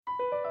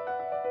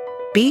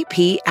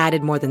BP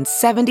added more than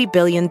 $70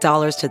 billion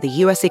to the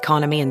U.S.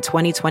 economy in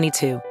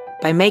 2022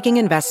 by making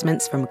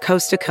investments from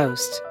coast to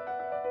coast.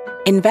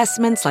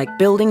 Investments like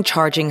building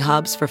charging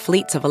hubs for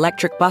fleets of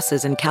electric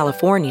buses in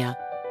California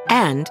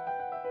and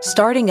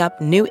starting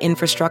up new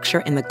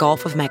infrastructure in the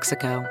Gulf of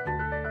Mexico.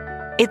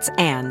 It's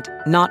and,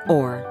 not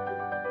or.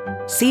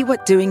 See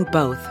what doing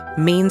both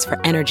means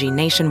for energy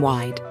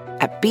nationwide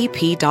at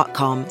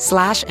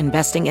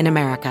bp.com/investing in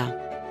America.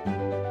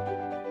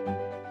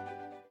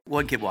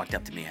 One kid walked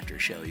up to me after a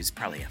show. He was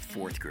probably a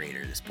fourth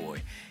grader, this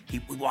boy.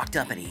 He walked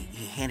up and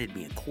he handed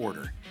me a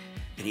quarter.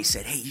 And he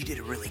said, "Hey, you did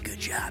a really good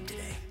job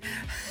today."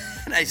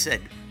 And I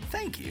said,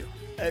 "Thank you.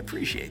 I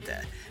appreciate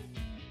that."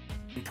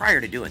 And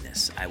prior to doing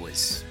this, I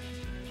was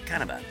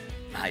kind of a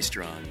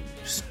high-strung,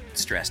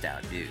 stressed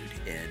out dude.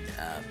 And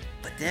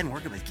but then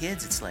working with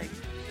kids, it's like,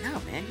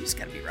 no, man, you just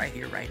got to be right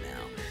here, right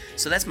now.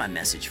 So that's my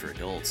message for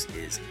adults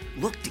is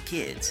look to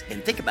kids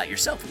and think about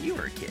yourself when you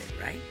were a kid,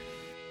 right?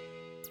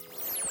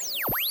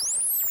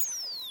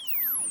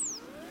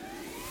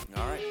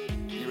 All right,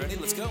 you ready?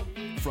 Let's go.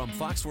 From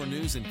Fox 4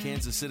 News in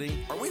Kansas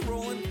City. Are we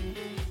rolling?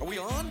 Are we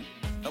on?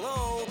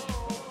 Hello?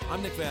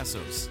 I'm Nick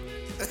Vassos.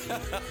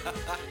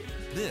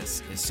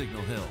 This is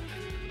Signal Hill.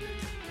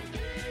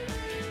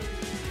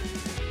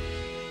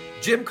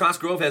 Jim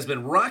Cosgrove has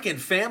been rocking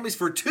families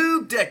for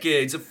 2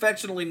 decades,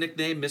 affectionately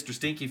nicknamed Mr.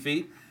 Stinky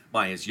Feet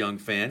by his young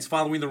fans,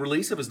 following the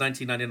release of his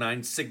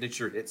 1999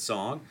 signature hit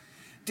song.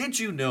 Did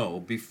you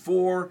know,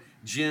 before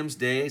Jim's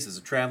days as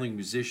a traveling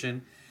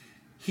musician,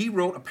 he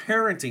wrote a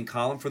parenting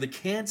column for the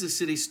Kansas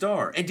City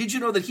Star? And did you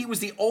know that he was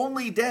the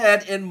only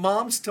dad in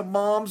Moms to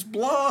Moms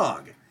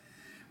blog?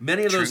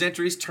 Many of those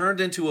entries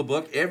turned into a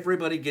book,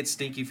 Everybody Gets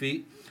Stinky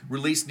Feet,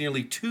 released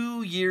nearly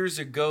 2 years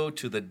ago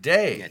to the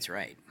day. That's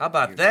right. How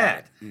about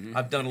that? Right. Mm-hmm.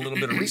 I've done a little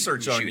bit of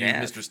research on you,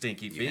 have. Mr.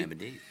 Stinky Feet. You have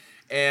indeed.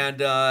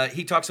 And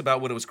he talks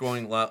about what it was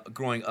growing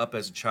up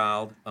as a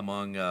child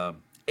among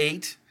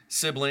 8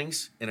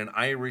 siblings in an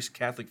Irish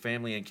Catholic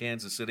family in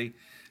Kansas City,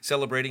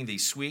 celebrating the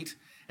sweet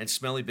and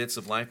smelly bits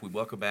of life. We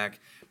welcome back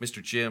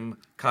Mr. Jim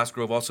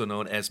Cosgrove, also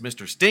known as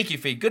Mr. Stinky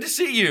Feet. Good to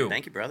see you.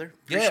 Thank you, brother.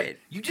 Appreciate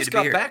it. You just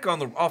got back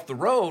off the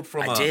road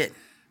from I did.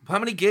 How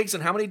many gigs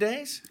and how many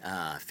days?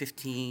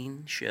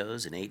 15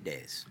 shows in 8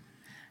 days.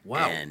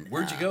 Wow. And,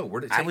 where'd you go?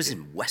 Where did it take I was you?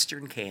 in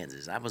western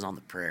Kansas. I was on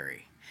the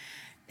prairie.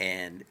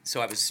 And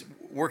so I was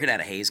working out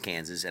of Hays,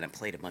 Kansas, and I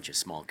played a bunch of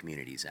small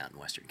communities out in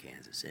western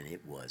Kansas, and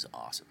it was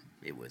awesome.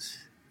 It was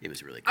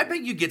really cool. I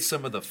bet you get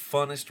some of the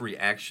funnest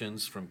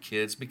reactions from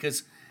kids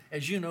because,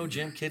 as you know,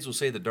 Jim, kids will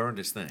say the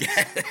darndest things.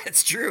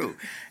 That's true.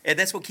 And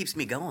that's what keeps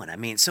me going. I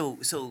mean, so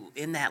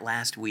in that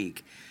last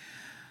week,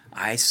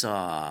 I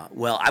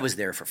was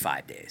there for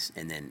 5 days,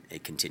 and then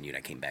it continued.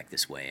 I came back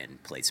this way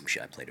and played some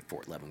show. I played at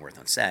Fort Leavenworth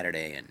on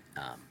Saturday and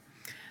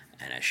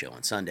a show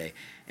on Sunday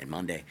and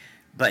Monday.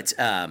 But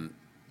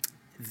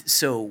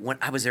so when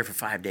I was there for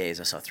 5 days,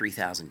 I saw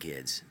 3,000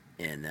 kids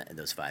in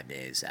those 5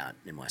 days out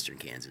in western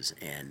Kansas,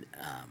 and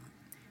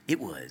it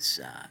was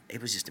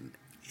just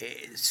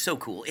so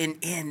cool.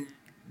 And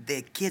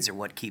the kids are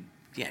what keep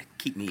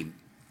me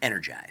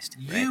energized.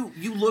 Right?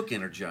 You look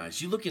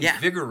energized. You look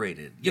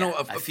invigorated.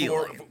 I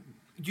feel like it.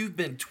 You've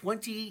been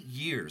 20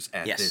 years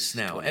at Yes, this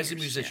now 20 as a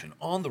years, musician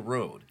on the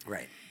road.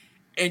 Right.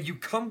 And you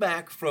come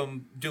back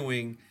from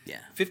doing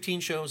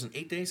 15 shows in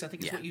 8 days, I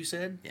think is what you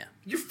said? Yeah.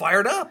 You're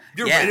fired up.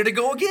 You're ready to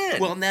go again.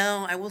 Well,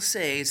 now, I will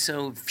say,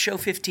 so show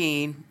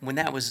 15, when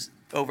that was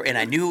over, and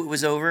I knew it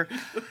was over,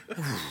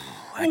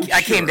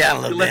 I came down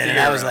a little bit, and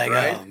I was like,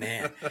 right? Oh,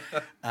 man.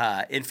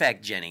 In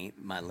fact, Jenny,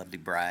 my lovely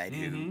bride,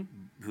 who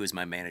is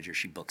my manager,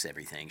 she books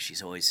everything.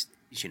 She's always,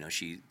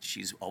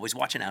 she's always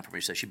watching out for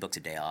me, so she books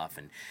a day off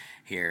and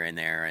here and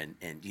there,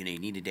 and you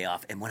need a day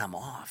off. And when I'm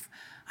off,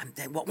 I'm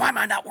thinking, well, why am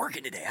I not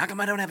working today? How come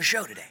I don't have a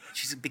show today?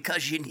 She said,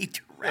 because you need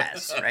to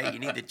rest, right? You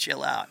need to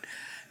chill out.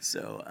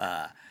 So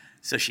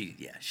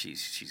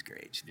she's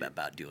great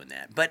about doing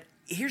that. But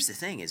here's the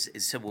thing is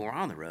so when we're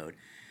on the road,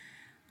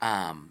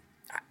 I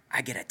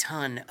get a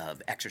ton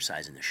of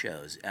exercise in the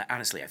shows.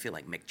 Honestly, I feel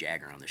like Mick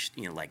Jagger on the,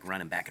 like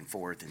running back and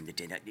forth,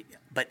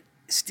 but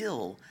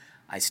still,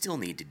 I still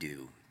need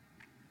to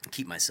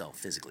keep myself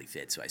physically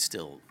fit. So I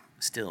still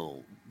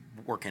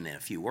working in a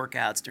few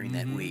workouts during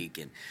that week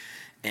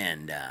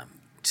and I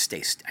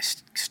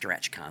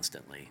stretch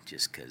constantly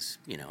just because,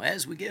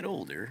 as we get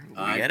older, we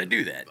got to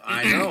do that.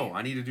 I know.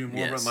 I need to do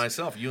more of it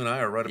myself. You and I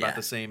are right about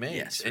the same age.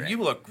 Yes, and right. you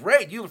look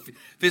great. You look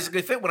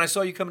physically fit. When I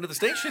saw you coming to the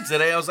station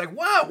today, I was like,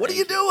 wow, what are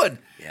you doing?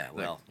 Yeah,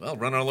 well,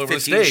 running all over the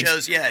 15 stage.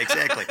 shows, yeah,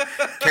 exactly.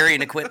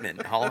 Carrying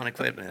equipment, hauling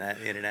equipment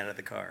in and out of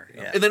the car.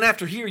 Yeah. And then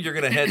after here, you're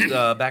going to head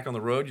back on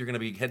the road. You're going to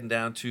be heading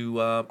down to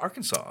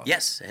Arkansas.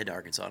 Yes, I head to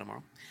Arkansas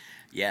tomorrow.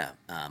 Yeah,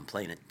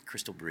 playing at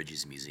Crystal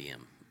Bridges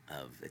Museum.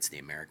 It's the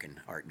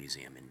American Art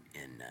Museum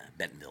in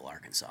Bentonville,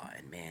 Arkansas,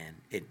 and man,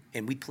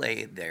 and we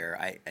play there.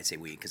 I say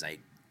we because I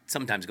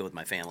sometimes go with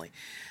my family,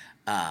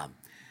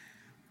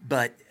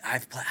 but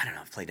I've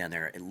played down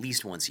there at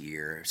least once a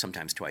year,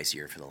 sometimes twice a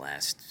year for the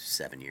last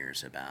 7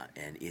 years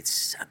and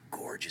it's a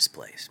gorgeous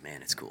place,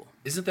 man. It's cool.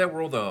 Isn't that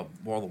where all the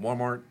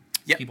Walmart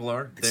Yep. people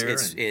are there.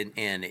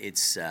 And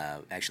it's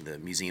actually the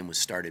museum was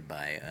started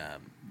by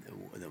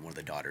one of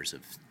the daughters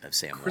of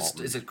Sam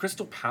Walton. Is it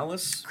Crystal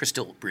Palace?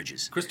 Crystal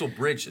Bridges. Crystal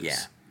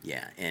Bridges.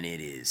 Yeah, and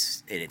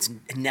it's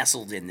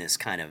nestled in this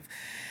kind of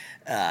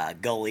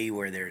gully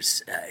where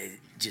there's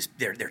just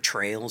there are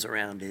trails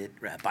around it,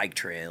 bike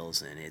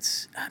trails, and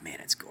it's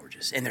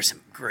gorgeous. And there's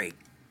some great.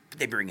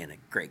 They bring in a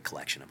great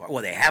collection of art.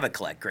 Well, they have a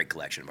great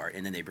collection of art,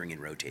 and then they bring in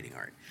rotating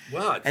art.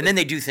 Wow. And then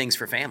they do things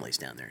for families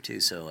down there too.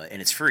 So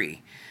and it's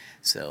free.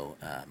 So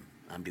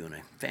I'm doing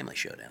a family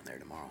show down there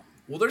tomorrow.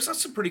 Well, there's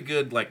some pretty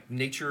good like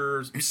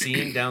nature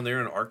scene down there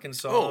in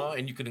Arkansas,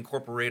 and you could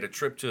incorporate a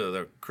trip to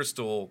the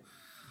Crystal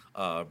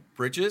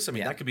Bridges. I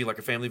mean, that could be like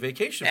a family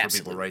vacation for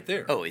people right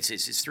there. Oh,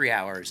 it's 3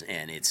 hours,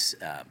 and it's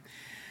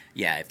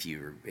if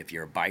you're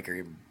a biker,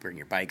 you bring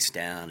your bikes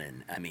down,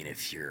 and I mean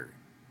if you're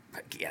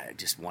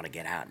just want to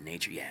get out in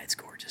nature, it's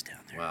gorgeous down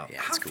there. Wow.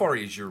 Yeah, how far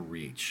is your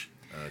reach,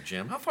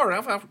 Jim? How far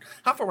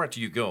out do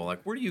you go?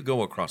 Like, where do you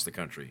go across the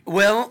country?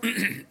 Well,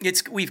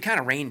 we've kind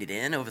of reined it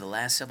in over the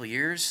last several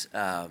years.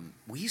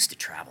 We used to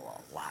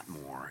travel a lot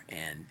more,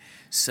 and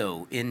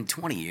so in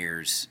 20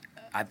 years,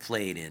 I've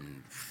played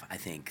in, I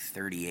think,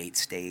 38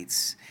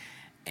 states,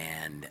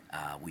 and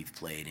we've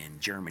played in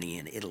Germany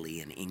and Italy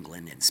and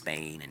England and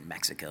Spain and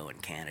Mexico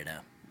and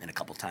Canada, and a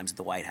couple of times at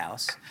the White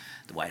House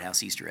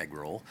Easter egg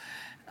roll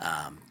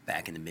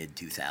back in the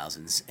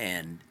mid-2000s.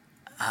 And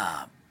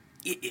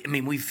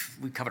we've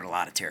covered a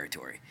lot of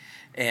territory.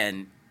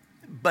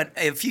 But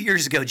a few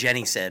years ago,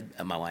 Jenny said,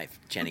 my wife,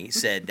 Jenny,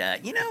 said,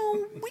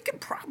 we could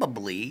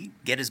probably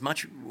get as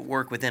much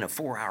work within a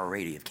 4-hour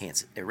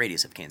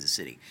radius of Kansas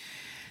City.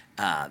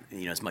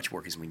 As much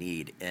work as we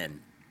need. And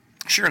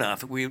sure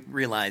enough, we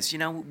realized,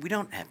 we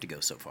don't have to go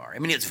so far. I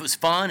mean, it was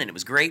fun and it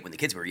was great when the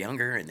kids were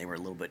younger and they were a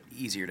little bit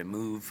easier to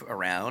move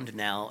around.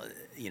 Now,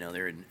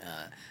 they're in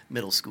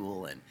middle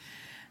school and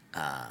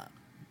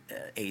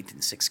 8th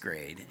and 6th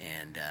grade,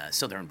 and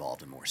so they're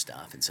involved in more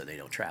stuff, and so they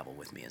don't travel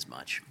with me as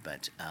much.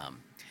 But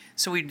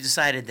so we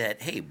decided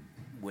that, hey,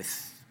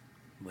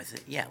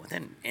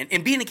 within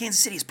and being in Kansas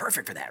City is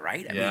perfect for that,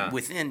 right? I mean,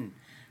 within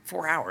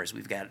 4 hours,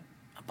 we've got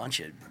a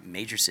bunch of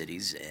major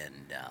cities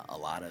and a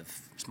lot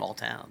of small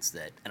towns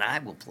and I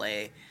will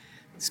play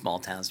small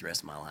towns the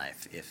rest of my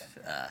life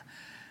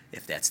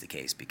if that's the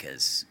case,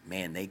 because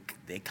man,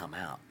 they come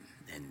out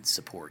and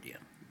support you.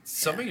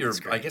 Some of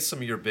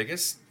your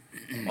biggest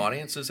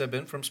audiences have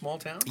been from small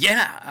towns.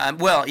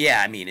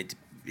 I mean, it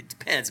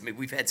depends. I mean,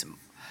 we've had some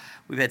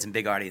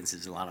big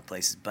audiences in a lot of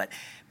places, but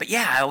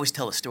I always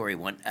tell a story.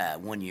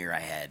 One year I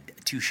had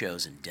 2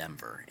 shows in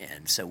Denver,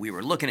 and so we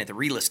were looking at the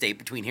real estate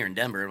between here and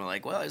Denver, and we're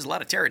like, well, there's a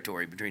lot of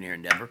territory between here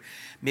and Denver.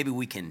 Maybe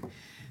we can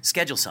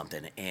schedule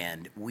something,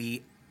 and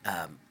we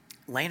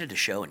landed a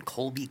show in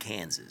Colby,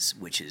 Kansas,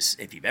 which is,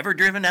 if you've ever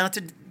driven out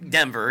to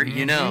Denver,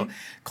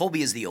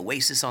 Colby is the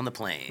oasis on the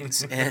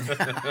plains, and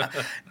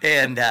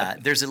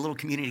there's a little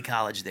community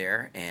college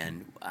there,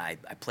 and I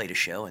played a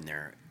show in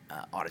their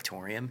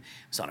auditorium.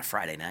 It was on a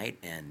Friday night,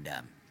 and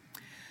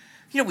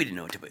we didn't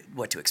know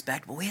what to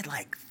expect, but we had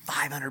like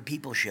 500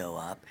 people show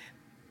up,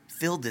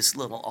 filled this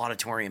little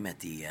auditorium at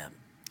the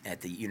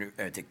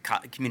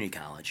community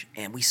college,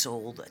 and we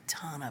sold a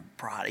ton of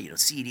product,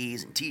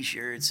 CDs and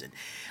T-shirts, and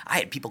I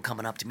had people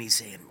coming up to me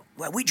saying,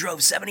 "Well, we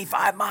drove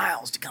 75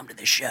 miles to come to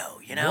this show,"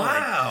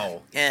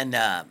 Wow. And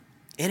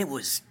it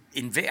was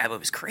it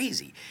was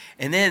crazy.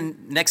 And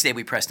then next day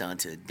we pressed on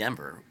to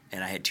Denver,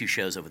 and I had 2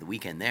 shows over the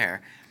weekend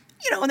there.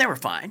 And they were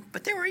fine,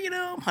 but there were,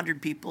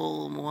 100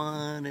 people in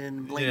one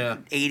and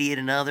 80 at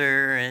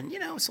another, and,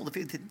 sold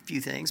a few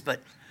things,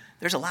 but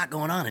there's a lot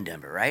going on in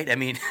Denver, right? I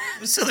mean,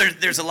 so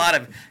there's a lot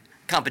of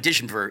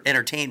competition for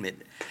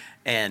entertainment,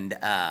 and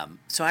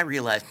so I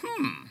realized,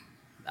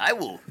 I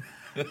will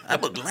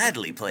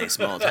gladly play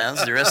small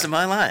towns the rest of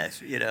my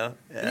life, And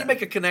you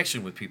make a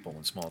connection with people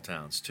in small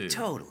towns, too.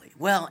 Totally.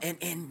 Well,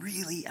 and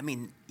really, I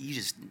mean, you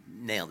just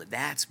nailed it.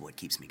 That's what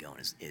keeps me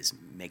going is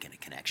making a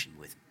connection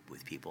with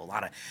people. A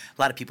lot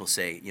of people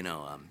say,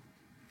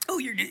 oh,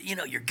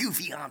 you're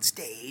goofy on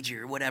stage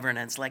or whatever, and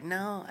it's like,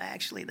 no,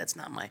 actually, that's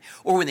not my.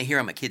 Or when they hear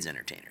I'm a kids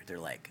entertainer, they're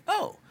like,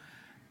 oh,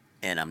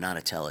 and I'm not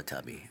a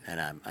Teletubby,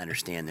 and I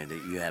understand that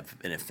you have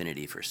an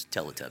affinity for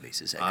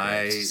Teletubbies. Is that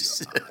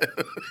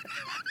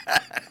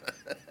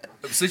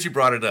correct? Since you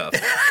brought it up,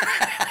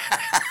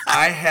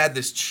 I had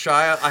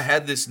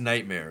this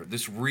nightmare,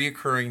 this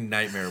reoccurring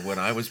nightmare when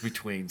I was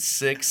between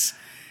 6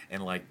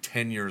 and like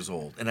 10 years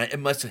old. And it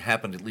must have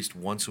happened at least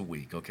once a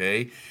week,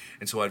 okay?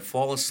 And so I'd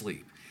fall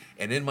asleep.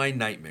 And in my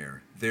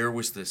nightmare, there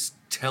was this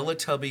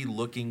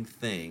Teletubby-looking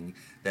thing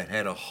that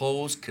had a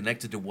hose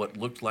connected to what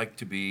looked like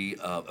to be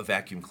a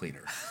vacuum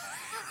cleaner.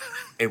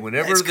 And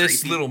whenever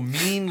this little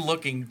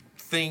mean-looking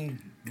thing,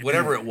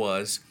 whatever it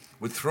was,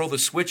 would throw the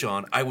switch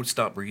on, I would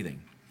stop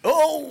breathing.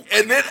 Oh!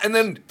 And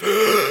then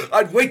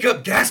I'd wake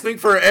up gasping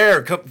for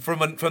air from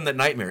that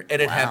nightmare.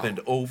 And it happened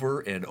over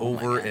and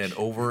over and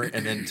over.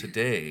 And then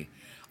today,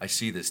 I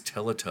see this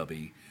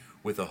Teletubby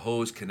with a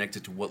hose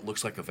connected to what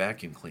looks like a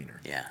vacuum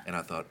cleaner. Yeah. And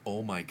I thought,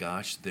 oh my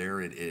gosh, there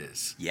it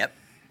is. Yep.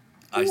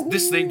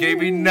 This thing gave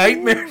me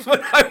nightmares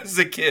when I was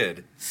a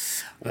kid.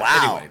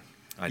 Wow. Anyway,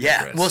 I Yeah.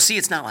 digress. Well, see,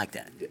 it's not like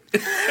that.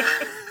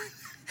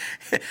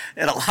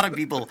 And a lot of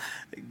people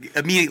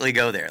immediately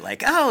go there,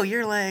 like, "Oh,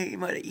 you're like,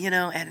 what," you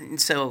know.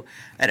 And so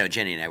I know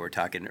Jenny and I were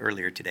talking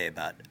earlier today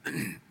about,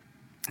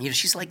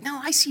 she's like, "No,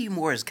 I see you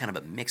more as kind of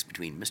a mix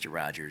between Mr.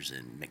 Rogers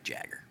and Mick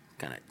Jagger,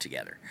 kind of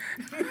together."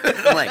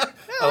 I'm like,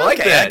 I like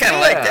okay, that. I kind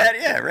of Yeah. like that.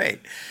 Yeah, right.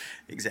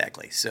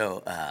 Exactly.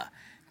 So,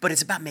 but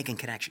it's about making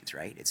connections,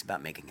 right? It's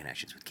about making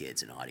connections with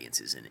kids and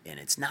audiences, and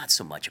it's not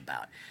so much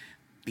about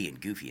being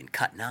goofy and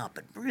cutting up,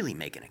 but really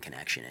making a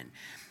connection. And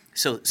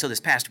so this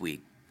past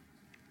week,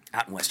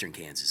 out in Western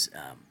Kansas,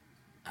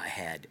 I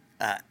had,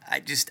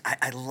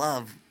 I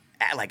love,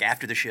 like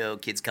after the show,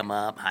 kids come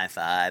up, high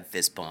five,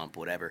 fist bump,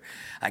 whatever.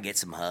 I get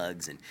some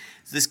hugs. And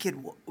this kid,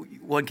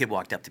 one kid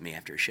walked up to me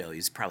after a show. He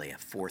was probably a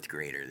fourth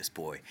grader, this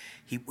boy.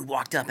 He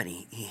walked up and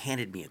he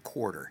handed me a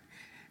quarter.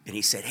 And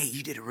he said, "Hey,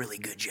 you did a really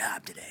good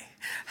job today."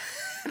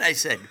 And I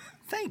said,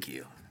 "Thank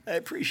you. I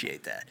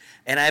appreciate that."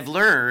 And I've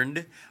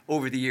learned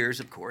over the years,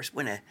 of course,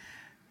 when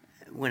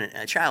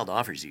a child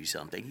offers you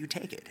something, you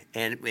take it.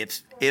 And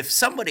if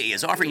somebody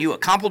is offering you a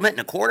compliment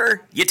and a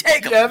quarter, you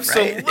take them.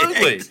 Absolutely.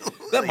 Right?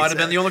 That might have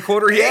been the only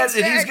quarter he has,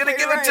 and he's going to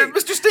give it to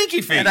Exactly Mr.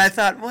 Stinky Feet. And I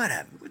thought,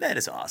 that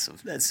is awesome.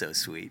 That's so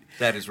sweet.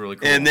 That is really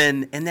cool. And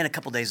then a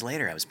couple days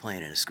later, I was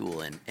playing in a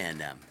school,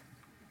 and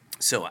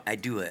so I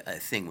do a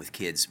thing with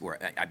kids where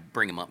I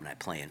bring them up and I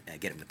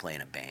get them to play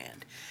in a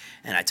band,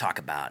 and I talk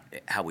about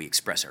how we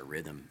express our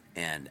rhythm.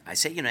 And I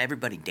say,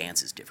 everybody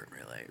dances different,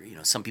 really.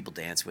 Some people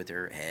dance with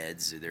their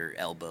heads or their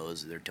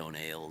elbows or their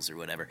toenails or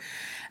whatever.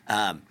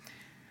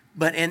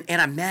 But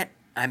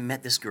I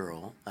met this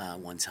girl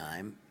one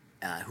time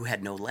who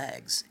had no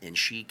legs, and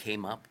she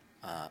came up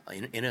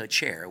in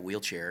a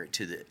wheelchair,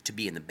 to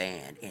be in the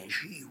band, and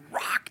she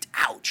rocked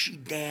out. She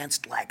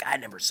danced like I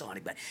never saw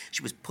anybody.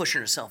 She was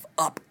pushing herself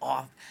out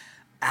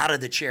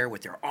of the chair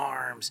with her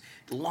arms,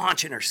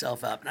 launching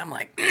herself up, and I'm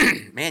like,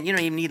 man, you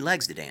don't even need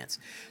legs to dance.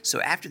 So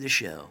after the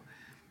show,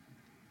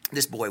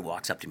 this boy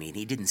walks up to me, and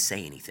he didn't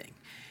say anything.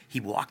 He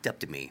walked up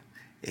to me,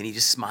 and he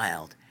just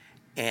smiled,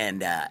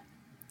 and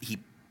he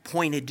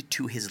pointed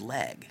to his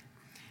leg,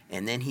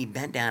 and then he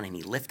bent down and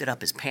he lifted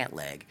up his pant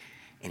leg,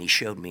 and he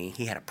showed me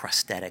he had a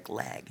prosthetic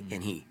leg,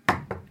 and he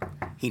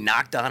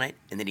knocked on it,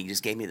 and then he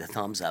just gave me the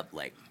thumbs up,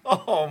 like,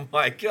 oh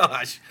my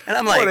gosh! And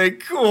I'm like, what a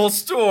cool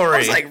story! I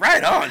was like,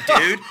 right on,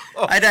 dude.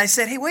 And I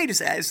said, hey, wait a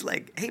second. I was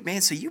like, hey,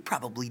 man, so you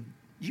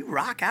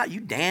rock out, you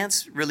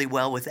dance really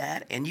well with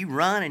that, and you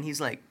run, and he's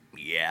like,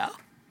 yeah,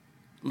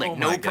 like, Oh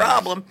no my gosh.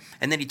 problem.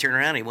 And then he turned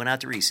around and he went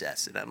out to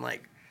recess, and I'm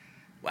like,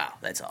 wow,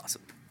 that's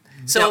awesome.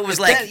 So Now, it was if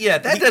like,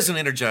 that doesn't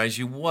energize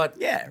you. What?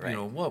 Yeah, right.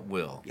 What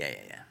will? yeah.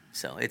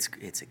 So it's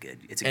a good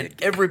And game.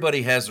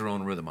 everybody has their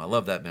own rhythm. I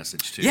love that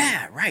message too.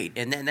 Yeah, right.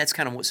 And then that's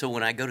kind of so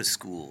when I go to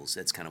schools,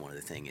 that's kind of one of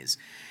the things is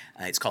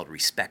it's called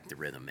Respect the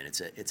Rhythm, and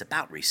it's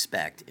about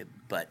respect,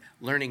 but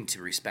learning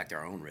to respect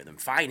our own rhythm,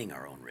 finding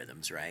our own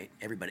rhythms, right?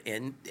 Everybody,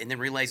 and then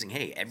realizing,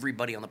 hey,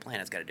 everybody on the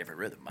planet's got a different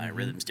rhythm. My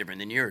rhythm's different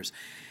than yours,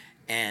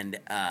 and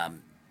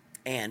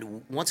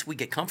once we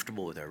get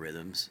comfortable with our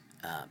rhythms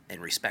and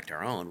respect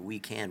our own, we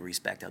can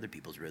respect other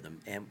people's rhythm,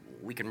 and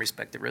we can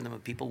respect the rhythm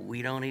of people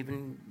we don't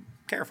even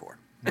care for,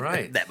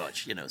 Right. that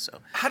much,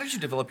 So How did you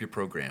develop your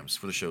programs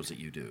for the shows that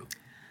you do?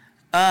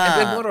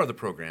 And then what are the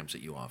programs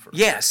that you offer?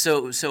 Yeah,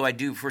 so I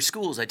do for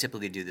schools. I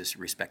typically do this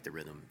Respect the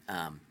Rhythm,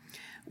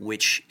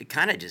 which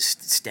kind of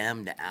just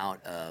stemmed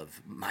out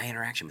of my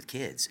interaction with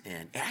kids,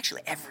 and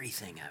actually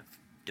everything I've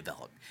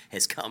developed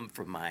has come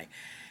from my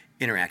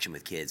interaction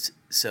with kids.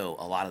 So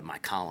a lot of my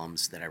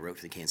columns that I wrote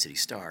for the Kansas City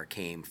Star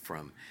came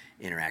from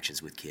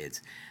interactions with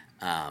kids,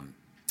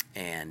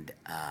 and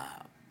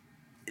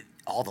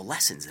all the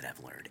lessons that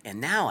I've learned. And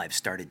now I've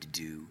started to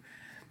do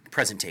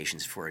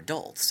presentations for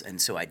adults, and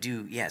so I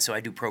do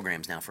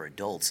programs now for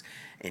adults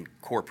in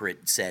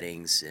corporate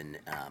settings, and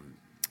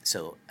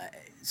so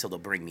they'll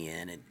bring me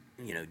in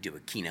and do a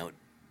keynote,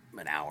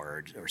 an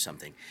hour or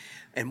something.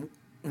 And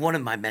one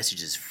of my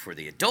messages for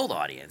the adult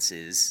audience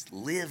is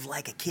live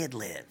like a kid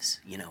lives,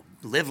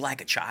 live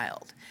like a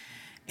child.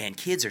 And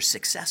kids are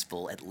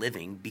successful at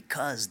living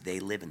because they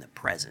live in the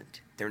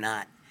present. They're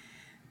not,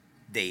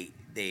 they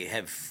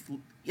have,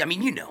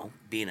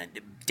 being a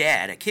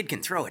dad, a kid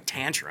can throw a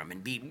tantrum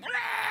and be,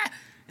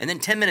 and then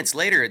 10 minutes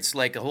later, it's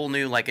like a whole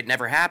new, like it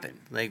never happened.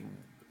 Like,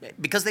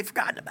 because they've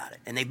forgotten about it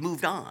and they've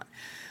moved on.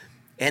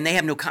 And they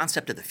have no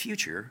concept of the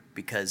future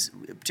because,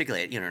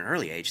 particularly at an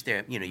early age,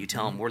 you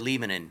tell them we're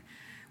leaving and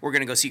we're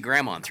going to go see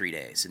grandma in 3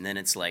 days. And then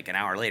it's like an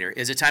hour later,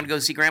 is it time to go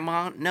see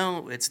grandma?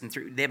 No, it's in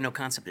they have no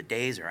concept of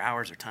days or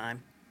hours or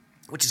time,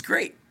 which is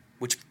great,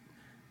 which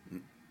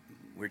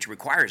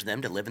requires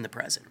them to live in the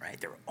present, right?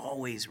 They're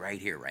always right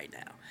here, right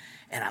now.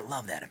 And I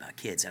love that about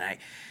kids.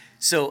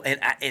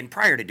 And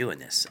prior to doing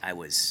this, I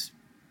was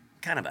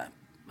kind of a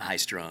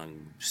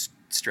high-strung,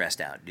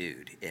 stressed out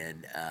dude.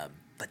 And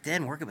but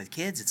then working with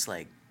kids, it's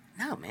like,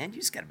 no, man, you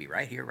just got to be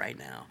right here, right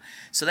now.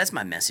 So that's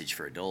my message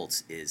for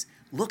adults is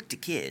look to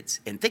kids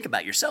and think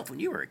about yourself when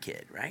you were a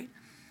kid, right?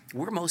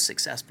 we're most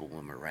successful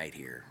when we're right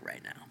here,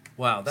 right now.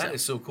 Wow, that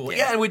is so cool. yeah.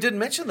 Yeah, and we didn't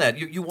mention that.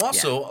 You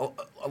also,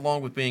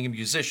 along with being a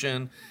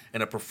musician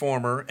and a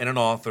performer and an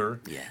author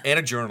and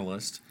a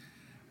journalist,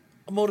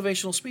 a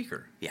motivational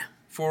speaker. Yeah.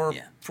 For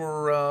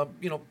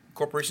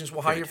corporations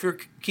will hire you for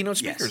keynote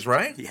speakers,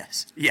 right?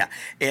 Yes. Yeah.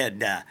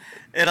 And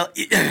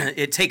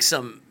it takes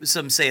some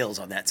sales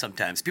on that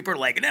sometimes. People are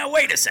like, now,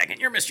 wait a second.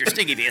 You're Mr.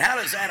 Stinky Feet. How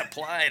does that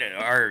apply to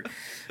our,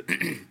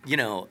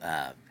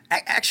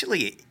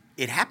 actually,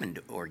 it happened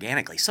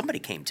organically. Somebody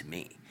came to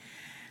me.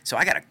 So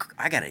I got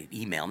an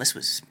email, and this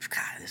was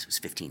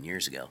 15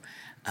 years ago.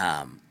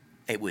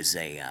 It was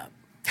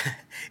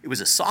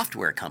a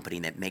software company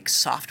that makes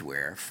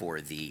software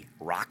for the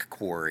rock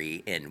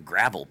quarry and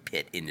gravel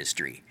pit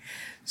industry.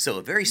 So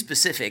a very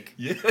specific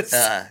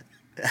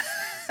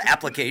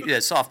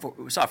application,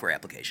 software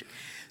application.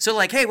 So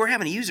like, hey, we're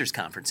having a users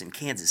conference in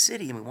Kansas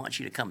City, and we want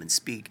you to come and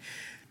speak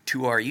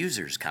to our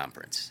users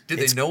conference. Did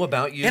they know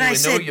about you? And I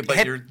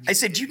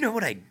said, you know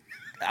what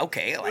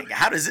okay, like,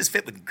 how does this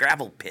fit with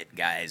gravel pit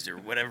guys or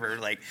whatever,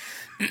 like,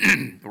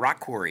 rock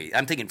quarry?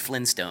 I'm thinking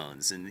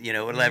Flintstones and,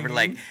 whatever,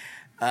 like,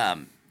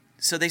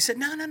 so they said,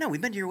 no, we've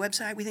been to your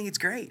website. We think it's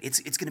great. It's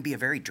going to be a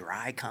very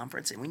dry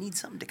conference, and we need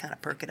something to kind of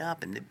perk it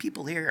up. And the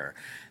people here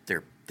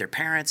are their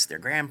parents, their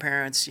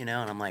grandparents, and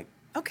I'm like,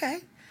 okay.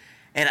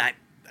 And I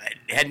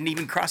hadn't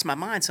even crossed my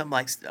mind. So I'm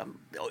like,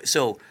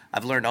 so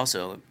I've learned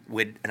also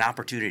when an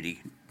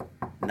opportunity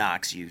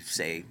knocks, you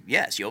say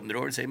yes. You open the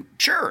door and say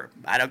sure.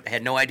 I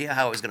had no idea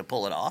how I was going to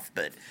pull it off,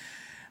 but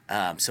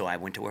so I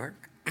went to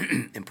work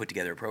and put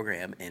together a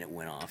program, and it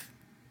went off.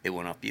 It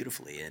went off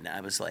beautifully, and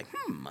I was like,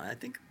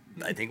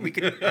 I think we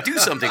could do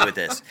something with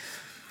this.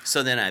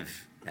 So then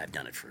I've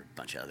done it for a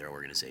bunch of other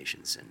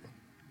organizations, and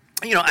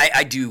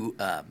I do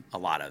a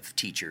lot of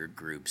teacher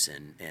groups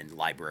and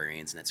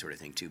librarians and that sort of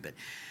thing too. But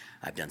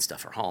I've done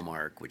stuff for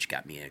Hallmark, which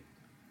got me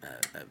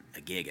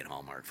a gig at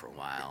Hallmark for a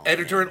while.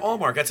 Editor at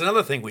Hallmark. That's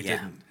another thing we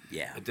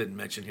didn't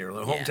mention here. A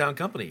hometown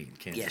company in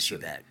Kansas Yes, City.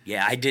 you bet.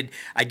 Yeah, I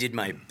did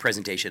my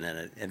presentation at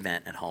an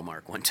event at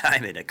Hallmark one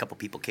time, and a couple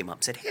people came up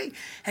and said, "Hey,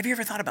 have you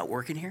ever thought about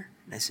working here?"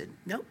 And I said,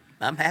 "Nope,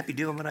 I'm happy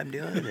doing what I'm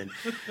doing."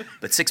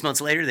 But 6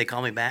 months later, they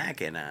called me back,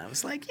 and I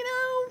was like,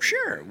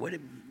 sure,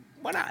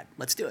 why not?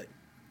 Let's do it.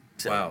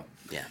 So, wow.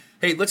 Yeah.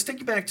 Hey, let's take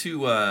you back to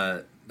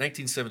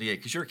 1978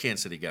 because you're a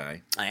Kansas City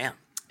guy. I am.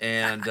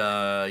 And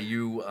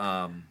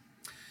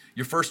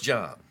your first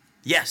job.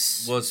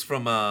 Yes. Was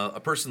from a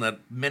person that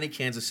many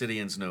Kansas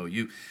Cityans know.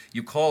 You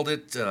called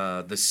it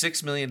the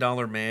 $6 Million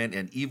Man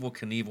and Evel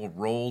Knievel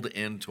rolled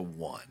into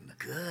one.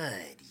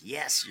 Good.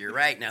 Yes, you're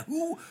right. Now,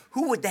 who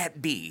would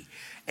that be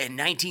in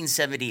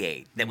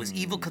 1978? That was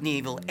Evel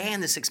Knievel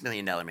and the $6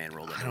 Million Man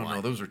rolled into one. I don't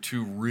know. Those are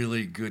two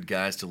really good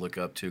guys to look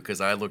up to because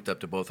I looked up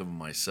to both of them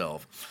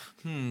myself.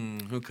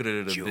 Who could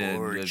it have been?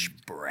 George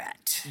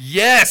Brett.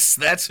 Yes,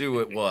 that's who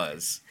it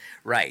was.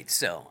 Right.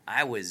 So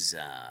I was,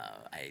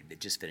 I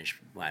had just finished.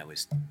 I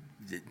was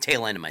the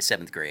tail end of my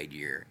 7th grade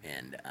year,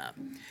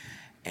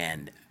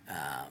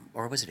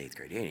 or was it 8th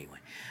grade anyway?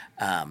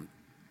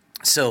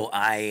 So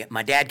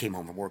my dad came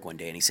home from work one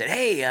day and he said,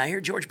 "Hey, I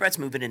hear George Brett's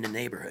moving into the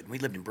neighborhood." We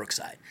lived in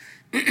Brookside,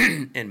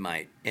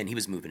 and he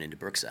was moving into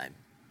Brookside,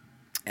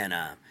 and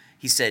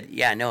he said,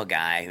 "Yeah, I know a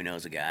guy who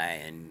knows a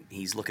guy, and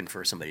he's looking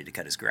for somebody to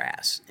cut his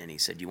grass." And he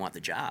said, "Do you want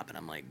the job?" And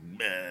I'm like,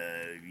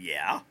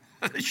 "Yeah,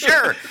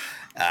 sure."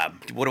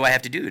 What do I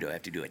have to do? Do I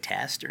have to do a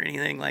test or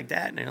anything like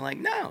that? And they're like,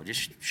 "No,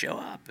 just show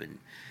up." And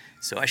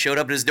so I showed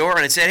up at his door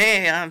and I said,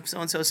 "Hey,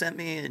 so and so sent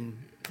me," and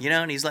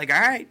and he's like,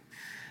 "All right."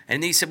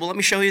 And then he said, "Well, let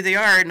me show you the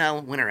yard." And I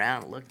went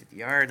around and looked at the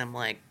yard, and I'm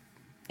like,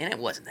 and it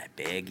wasn't that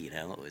big, it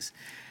was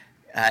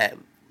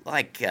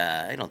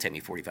it'll take me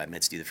 45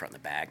 minutes to do the front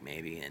and the back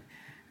maybe,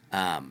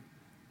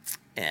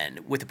 and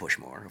with a push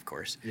mower, of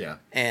course. Yeah.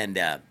 And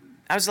I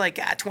was like,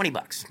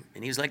 $20.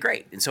 And he was like,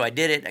 great. And so I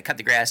did it. I cut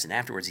the grass, and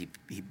afterwards he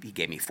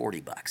gave me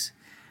 $40.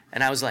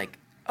 And I was like,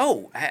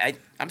 oh,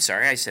 I'm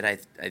sorry. I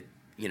said,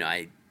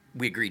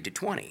 we agreed to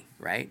 20,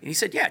 right? And he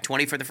said, yeah,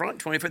 20 for the front,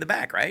 20 for the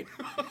back, right?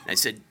 And I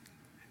said,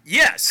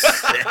 yes,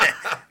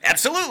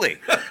 absolutely.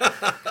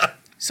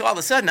 So all of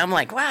a sudden I'm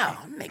like, wow,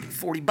 I'm making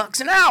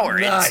 $40 an hour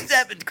in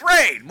 7th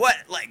grade. What,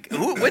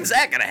 when's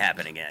that going to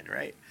happen again,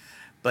 right?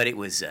 But it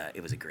was a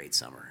great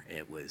summer.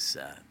 It was,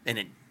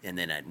 and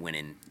then I went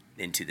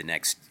into the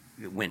next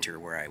winter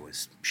where I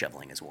was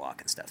shoveling his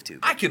walk and stuff too.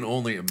 I can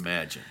only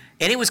imagine.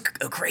 And it was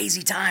a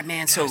crazy time,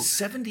 man. So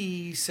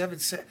 77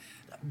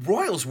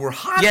 Royals were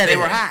hot. Yeah, they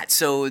were hot.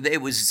 So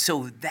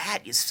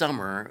that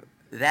summer,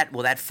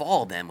 that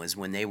fall then was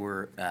when they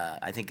were.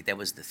 I think that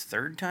was the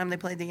 3rd time they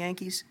played the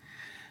Yankees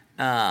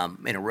in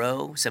a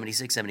row,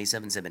 76,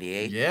 77,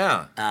 78.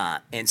 Yeah.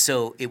 And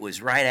so it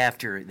was right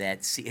after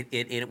that.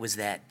 It was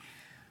that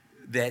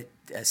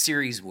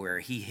series where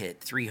he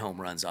hit 3 home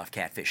runs off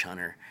Catfish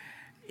Hunter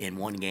in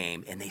one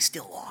game, and they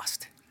still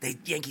lost. The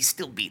Yankees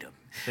still beat them.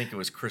 I think it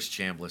was Chris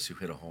Chambliss who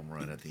hit a home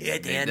run at the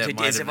end.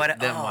 That might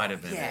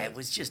have been. Yeah, it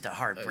was just a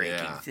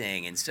heartbreaking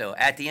thing. And so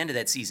at the end of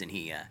that season,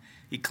 he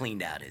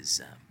cleaned out his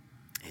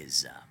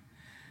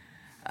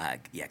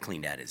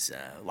cleaned out his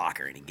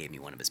locker, and he gave me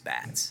one of his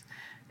bats.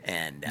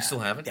 And You still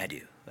have it? I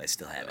do. I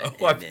still have it.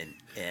 Oh,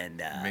 and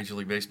Major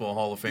League Baseball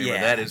Hall of Famer.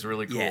 yeah, That is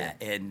really cool. Yeah,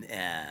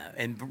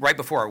 and right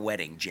before our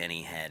wedding,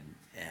 Jenny had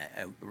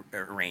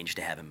arranged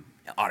to have him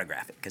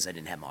autograph it because I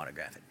didn't have him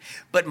autograph it.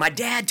 But my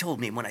dad told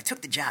me when I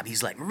took the job,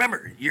 he's like,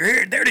 "Remember,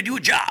 you're there to do a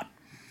job.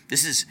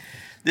 This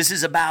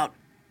is about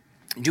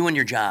doing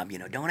your job.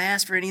 Don't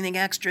ask for anything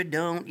extra.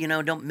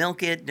 Don't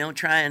milk it. Don't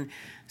try and."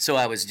 So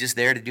I was just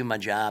there to do my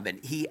job,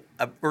 and he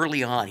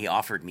early on he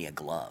offered me a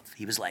glove.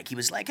 He was like,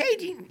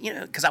 "Hey,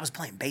 because I was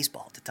playing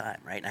baseball at the time,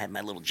 right? And I had my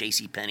little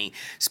J.C. Penney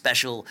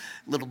special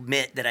little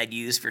mitt that I'd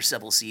used for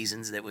several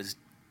seasons that was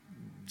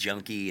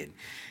junky,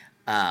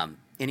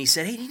 and he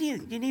said, "Hey, do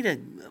you need a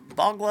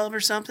ball glove or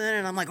something?"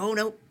 And I'm like,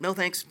 "Oh no,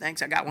 thanks,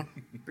 I got one.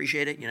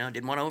 Appreciate it.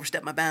 Didn't want to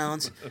overstep my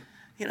bounds."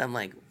 I'm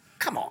like,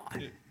 "Come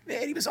on,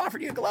 man, he was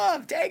offering you a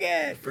glove, take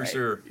it." For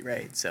sure.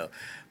 Right. So,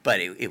 but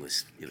it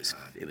was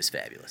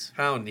fabulous.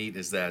 How neat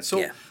is that?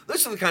 So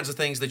those are the kinds of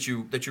things that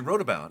you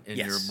wrote about in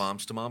Yes. your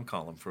Moms to Mom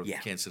column for the Yeah,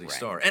 Kansas City right.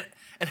 Star.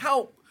 And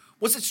how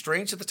was it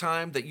strange at the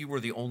time that you were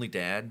the only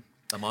dad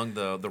among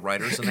the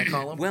writers in that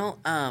column? Well,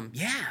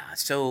 yeah.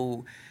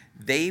 So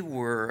they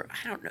were.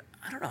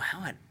 I don't know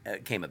how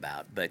it came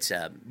about, but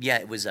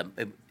it was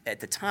at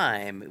the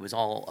time it was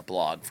all a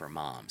blog for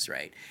moms,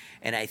 right?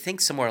 And I think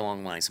somewhere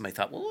along the line somebody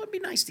thought, well, it'd be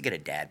nice to get a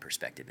dad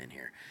perspective in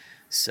here.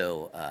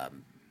 So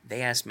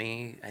they asked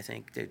me, I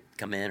think, to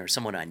come in, or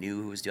someone I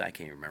knew who was doing. I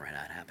can't even remember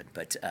how it happened,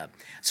 but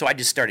so I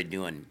just started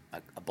doing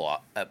a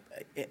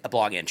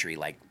blog entry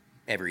like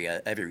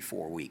every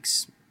 4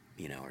 weeks,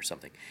 or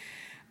something,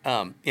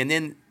 and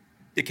then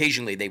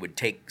occasionally they would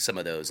take some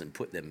of those and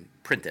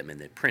print them in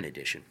the print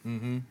edition.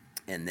 Mm-hmm.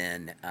 And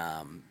then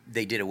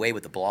they did away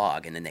with the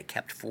blog, and then they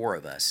kept 4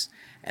 of us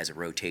as a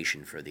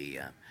rotation for the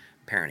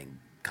parenting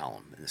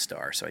column in the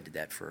Star. So I did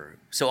that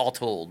so all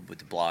told, with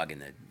the blog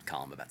and the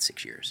column, about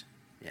 6 years.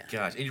 Yeah.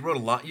 Gosh, and you wrote a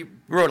lot. You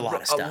wrote a lot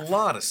of stuff. A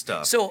lot of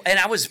stuff. So, and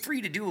I was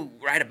free to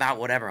write about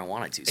whatever I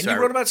wanted to. And so you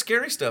wrote about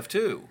scary stuff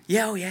too.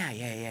 Yeah,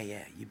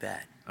 you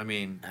bet. I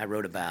mean, I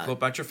wrote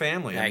about your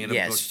family. I mean,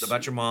 yes.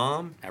 about your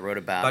mom. I wrote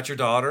about your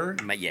daughter.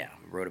 I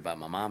wrote about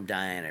my mom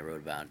dying. I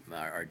wrote about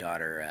our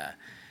daughter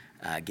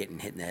getting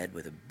hit in the head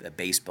with a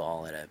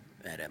baseball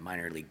at a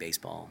minor league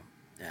baseball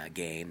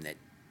game that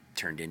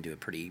turned into a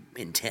pretty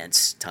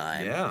intense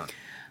time. Yeah.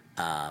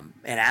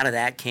 And out of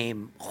that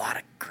came a lot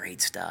of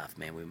great stuff,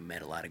 man. We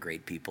met a lot of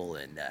great people,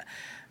 and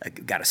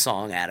got a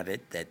song out of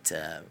it that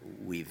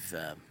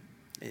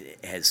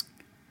has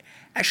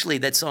actually,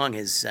 that song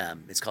is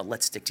it's called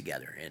 "Let's Stick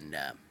Together." And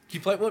can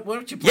you play? Why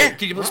don't you play? Yeah.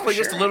 Can you play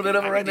just a little bit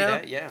of it right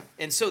now? Yeah.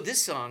 And so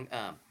this song,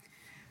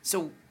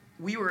 so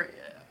we were,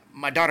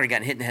 my daughter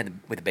got hit in the head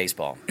with a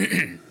baseball.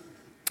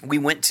 We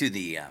went to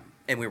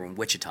and we were in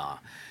Wichita.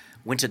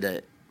 Went to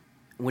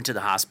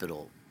the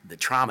hospital. The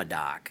trauma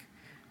doc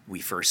we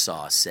first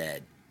saw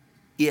said,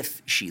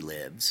 if she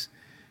lives,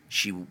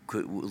 she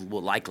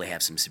will likely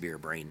have some severe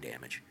brain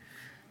damage.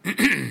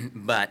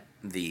 But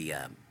the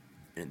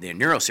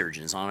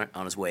neurosurgeon is on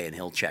his way, and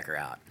he'll check her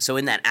out. So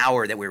in that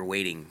hour that we were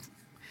waiting,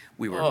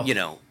 we were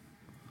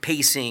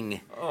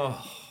pacing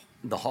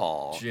the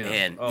hall, Jim.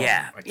 and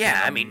I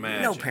I mean,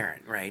 imagine. no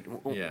parent, right,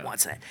 Yeah.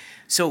 wants that.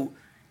 So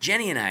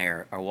Jenny and I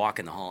are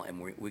walking the hall, and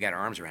we got our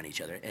arms around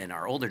each other, and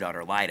our older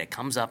daughter Lyda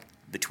comes up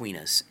between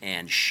us,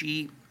 and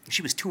she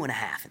was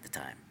 2.5 at the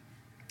time.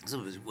 So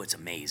it was what's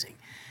amazing,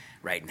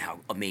 right, and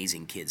how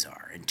amazing kids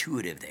are,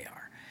 intuitive they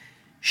are.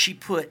 She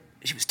was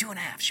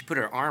 2.5. She put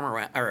her arm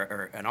around,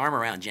 or an arm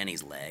around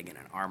Jenny's leg and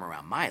an arm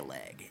around my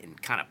leg,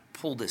 and kind of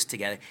pulled us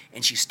together.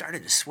 And she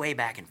started to sway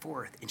back and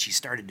forth, and she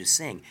started to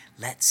sing,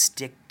 "Let's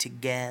stick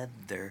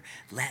together,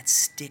 let's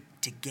stick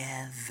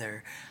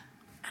together."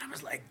 And I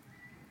was like,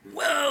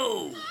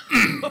 whoa!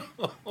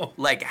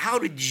 Like, how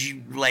did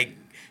you, like,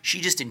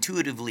 she just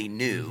intuitively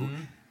knew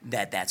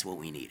that that's what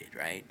we needed,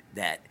 right?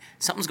 That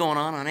something's going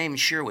on. I'm not even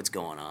sure what's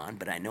going on,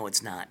 but I know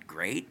it's not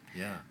great.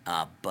 Yeah.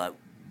 But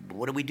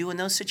what do we do in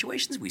those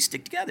situations? We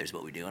stick together is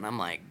what we do. And I'm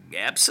like,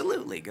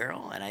 absolutely,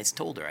 girl. And I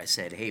told her, I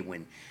said, hey,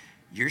 when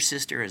your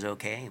sister is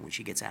okay and when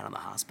she gets out of the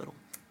hospital,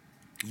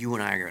 you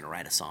and I are going to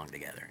write a song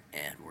together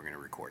and we're going to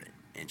record it.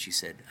 And she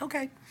said,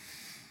 okay.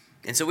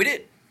 And so we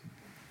did.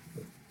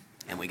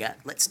 And we got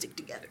Let's Stick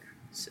Together.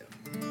 So,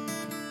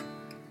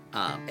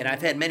 and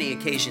I've had many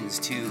occasions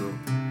to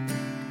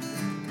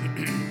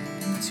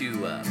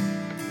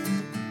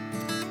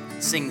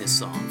sing this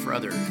song for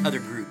other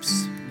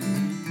groups.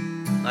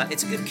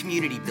 It's a good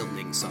community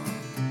building song.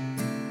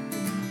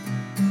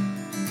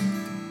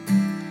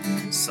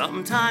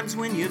 Sometimes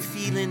when you're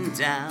feeling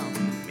down,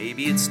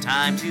 maybe it's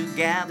time to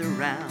gather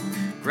round.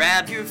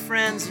 Grab your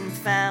friends and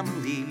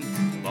family,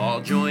 we'll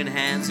all join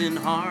hands in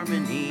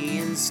harmony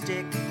and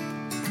stick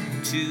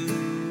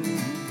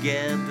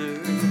together.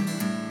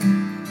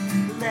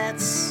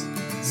 Let's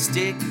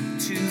stick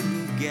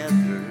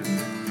together.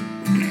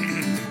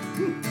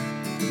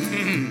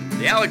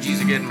 The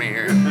allergies are getting me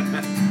here.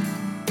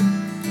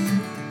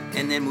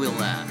 And then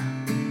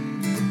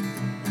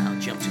I'll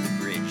jump to the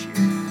bridge here.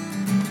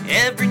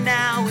 Every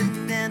now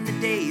and then the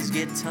days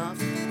get tough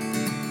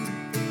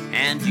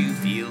and you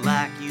feel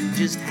like you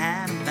just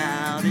had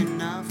about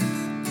enough,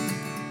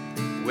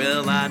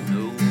 well, I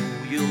know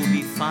you'll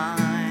be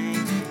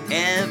fine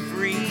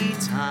every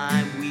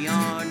time we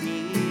are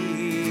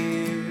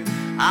near.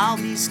 I'll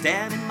be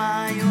standing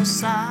by your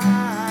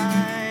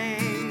side.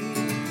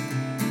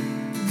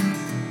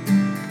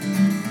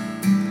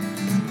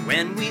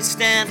 When we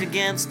stand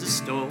against a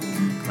storm,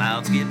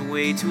 clouds give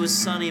way to a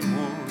sunny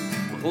morn.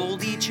 We'll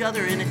hold each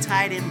other in a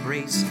tight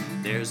embrace.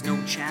 There's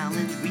no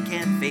challenge we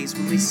can't face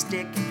when we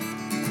stick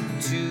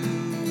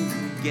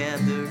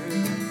together.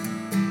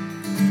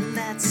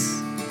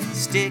 Let's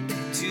stick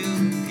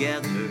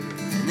together.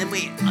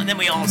 And then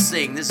we all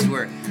sing. This is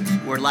where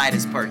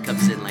Lida's part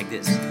comes in like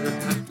this.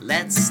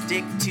 Let's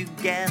stick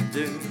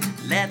together.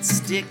 Let's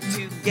stick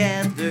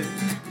together.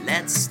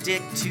 Let's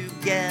stick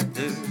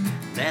together.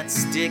 Let's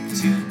stick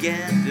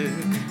together.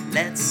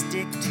 Let's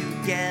stick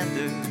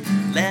together.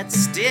 Let's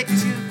stick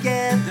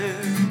together.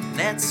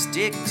 Let's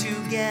stick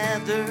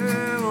together.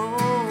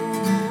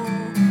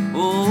 Oh, oh,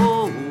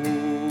 oh.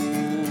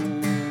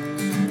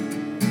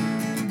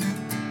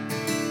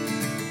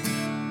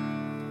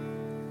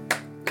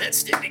 Let's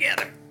stick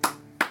together.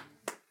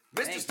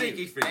 Mr.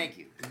 Stinky Feet. Thank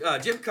you.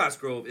 Jim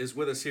Cosgrove is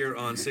with us here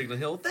on Signal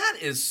Hill.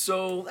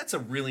 That's a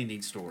really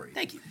neat story.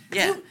 Thank you.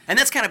 Yeah, and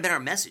that's kind of been our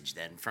message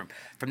then. From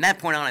that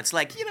point on, it's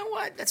like, you know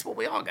what? That's what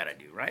we all got to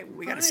do, right?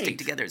 We got to stick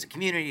together as a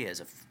community, as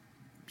a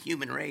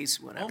human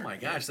race, whatever. Oh my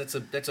gosh, that's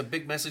a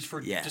big message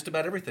for just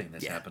about everything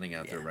that's happening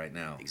out there right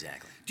now.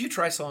 Exactly. Do you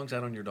try songs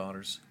out on your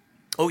daughters?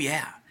 Oh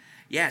yeah,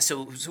 yeah.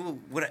 So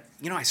what?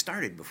 I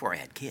started before I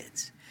had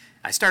kids.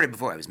 I started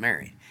before I was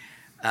married.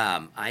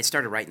 I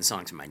started writing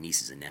songs for my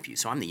nieces and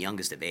nephews. So I'm the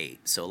youngest of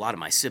 8. So a lot of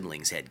my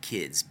siblings had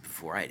kids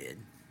before I did.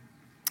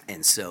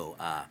 And so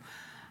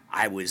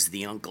I was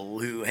the uncle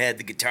who had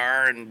the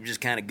guitar and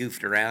just kind of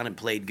goofed around and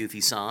played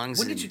goofy songs.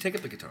 When did you take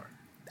up the guitar?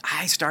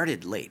 I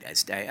started late.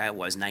 I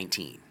was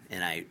 19.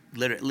 And I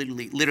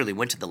literally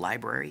went to the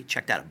library,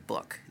 checked out a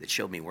book that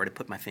showed me where to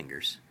put my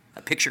fingers,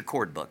 a picture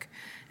chord book,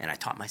 and I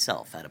taught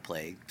myself how to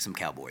play some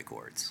cowboy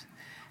chords.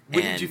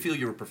 When did you feel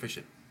you were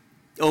proficient?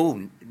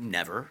 Oh,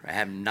 never. I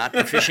am not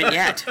proficient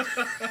yet,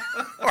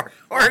 or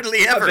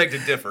hardly ever. I beg to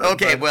differ.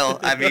 Okay,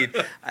 well, I mean,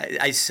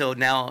 so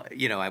now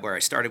where I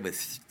started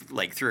with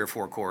like 3 or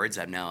 4 chords,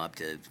 I'm now up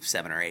to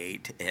 7 or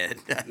 8,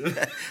 and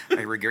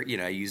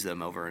I use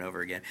them over and over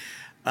again.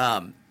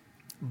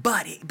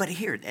 But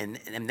here,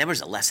 and there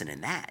was a lesson in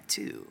that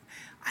too.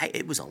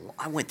 I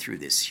went through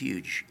this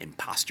huge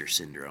imposter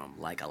syndrome,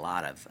 like a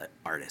lot of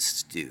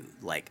artists do.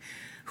 Like,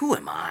 who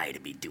am I to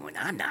be doing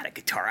that? I'm not a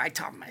guitar. I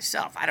taught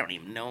myself. I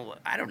don't know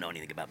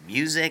anything about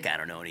music. I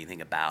don't know anything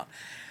about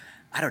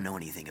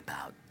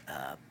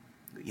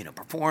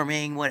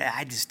performing.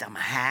 I'm a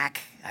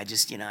hack. I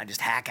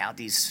just hack out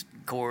these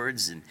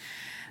chords,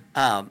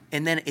 and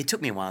then it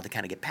took me a while to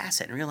kind of get past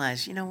that and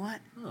realize, you know what?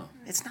 Oh.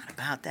 It's not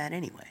about that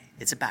anyway.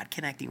 It's about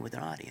connecting with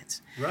an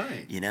audience.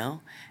 Right.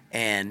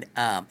 And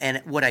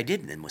what I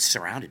did then was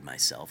surrounded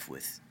myself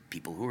with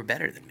people who were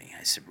better than me.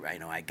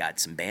 I got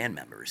some band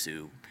members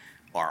who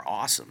are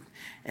awesome,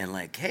 and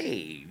like,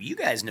 hey, you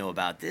guys know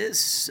about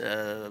this,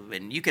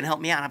 and you can help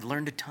me out. I've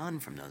learned a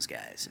ton from those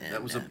guys. And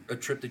that was a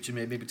trip that you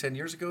made maybe 10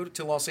 years ago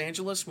to Los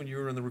Angeles when you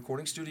were in the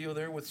recording studio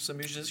there with some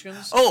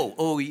musicians?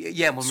 Oh,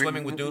 yeah.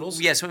 Swimming with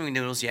Noodles? Yeah, Swimming with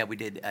Noodles. Yeah,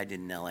 I did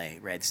in L.A.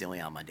 Right, it's the only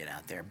album I did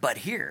out there. But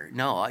here,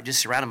 no, I just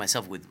surrounded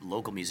myself with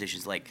local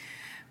musicians like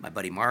my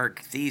buddy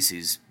Mark Thies,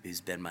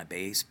 who's been my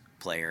bass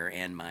player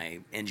and my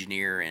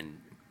engineer and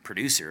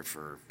producer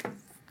for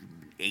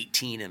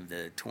 18 of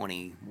the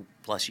 20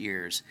 plus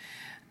years,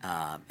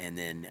 and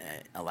then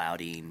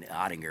Dean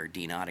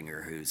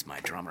Ottinger, who's my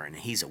drummer, and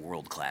he's a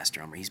world-class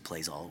drummer. He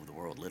plays all over the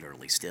world,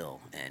 literally,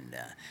 still. And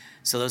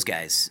so those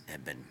guys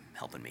have been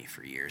helping me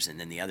for years. And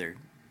then the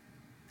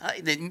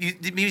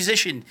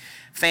musician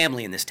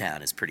family in this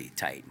town is pretty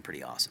tight and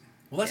pretty awesome.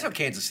 Well, that's how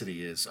Kansas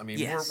City is. I mean,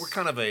 yes. we're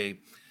kind of a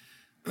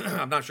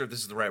I'm not sure if this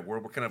is the right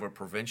word. We're kind of a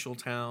provincial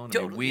town.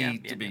 Totally, I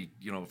mean,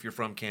 if you're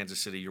from Kansas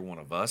City, you're one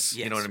of us.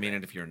 Yes, you know what I mean?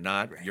 And if you're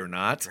not, you're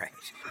not. Right.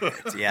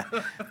 Yeah.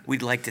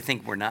 We'd like to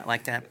think we're not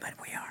like that, but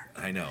we are.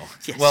 I know.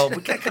 Yes. Well,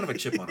 we got kind of a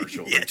chip on our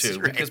shoulder, yes, too,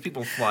 right. because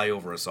people fly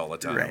over us all the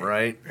time,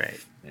 right?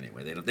 Right.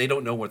 Anyway, they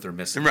don't know what they're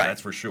missing. Right.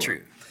 That's for sure.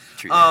 True.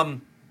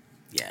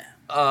 Yeah.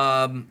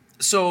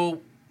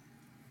 So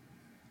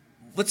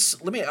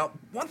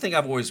one thing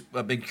I've always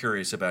been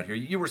curious about here.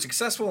 You were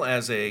successful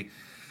as a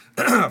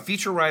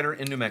feature writer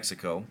in New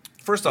Mexico.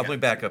 First off, let me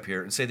back up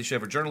here and say that you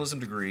have a journalism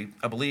degree,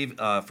 I believe,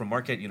 from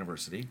Marquette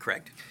University.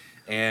 Correct.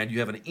 And you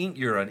have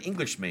you're an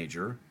English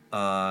major.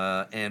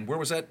 And where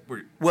was that?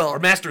 Or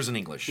master's in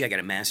English. Yeah, I got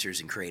a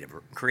master's in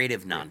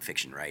creative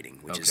nonfiction writing,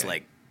 which is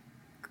like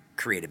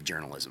creative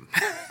journalism.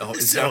 Oh,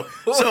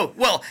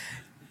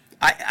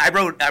 I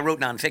wrote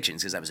nonfictions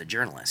because I was a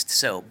journalist.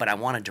 But I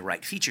wanted to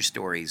write feature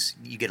stories.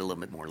 You get a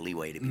little bit more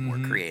leeway to be more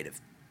creative.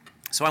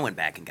 So I went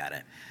back and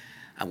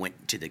I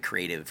went to the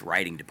creative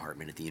writing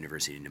department at the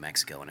University of New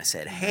Mexico, and I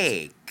said,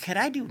 hey, could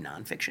I do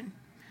nonfiction?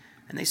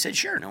 And they said,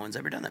 sure, no one's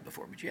ever done that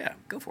before, but yeah,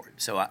 go for it.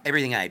 So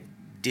everything I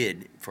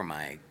did for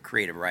my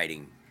creative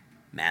writing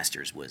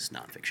master's was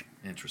nonfiction.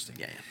 Interesting.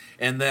 Yeah.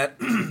 And that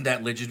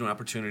that led you to an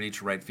opportunity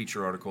to write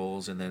feature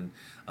articles, and then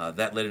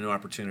that led to an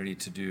opportunity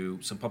to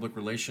do some public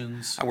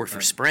relations. I worked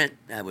for Sprint.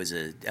 I was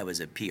a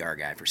PR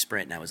guy for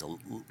Sprint, and I was a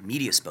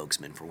media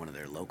spokesman for one of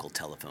their local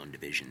telephone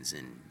divisions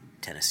in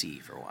Tennessee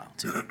for a while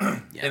too.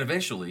 Yeah. And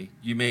eventually,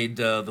 you made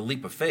the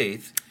leap of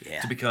faith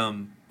to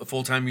become a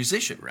full-time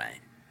musician.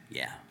 Right.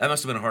 Yeah. That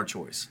must have been a hard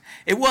choice.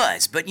 It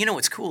was, but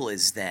what's cool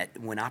is that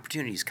when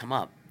opportunities come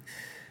up,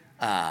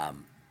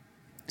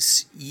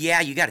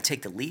 you got to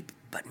take the leap.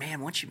 But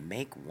man, once you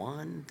make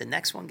one, the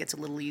next one gets a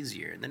little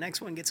easier. The next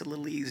one gets a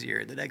little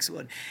easier. The next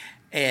one,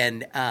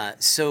 and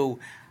so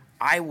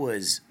I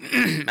was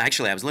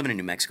I was living in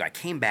New Mexico. I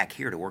came back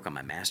here to work on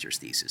my master's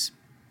thesis,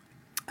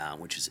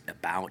 which is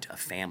about a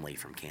family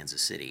from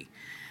Kansas City,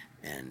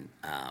 and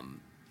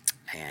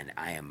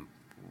I am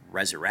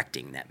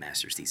resurrecting that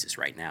master's thesis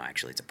right now.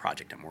 Actually, it's a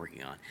project I'm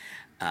working on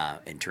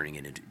and turning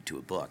it into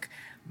a book.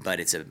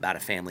 But it's about a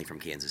family from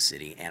Kansas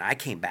City, and I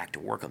came back to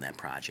work on that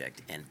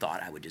project and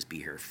thought I would just be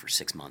here for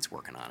 6 months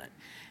working on it,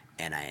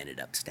 and I ended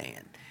up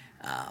staying.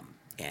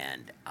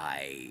 And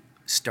I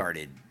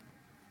started,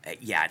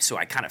 so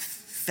I kind of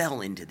fell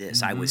into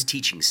this. I was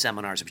teaching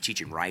seminars. I was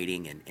teaching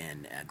writing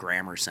and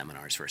grammar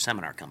seminars for a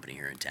seminar company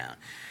here in town.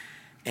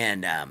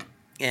 And I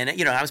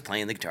was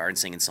playing the guitar and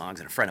singing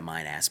songs, and a friend of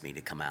mine asked me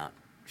to come out.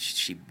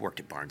 She worked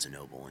at Barnes &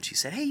 Noble, and she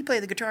said, "Hey, you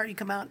play the guitar? You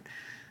come out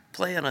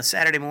play on a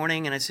Saturday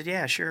morning?" And I said,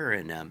 "Yeah, sure."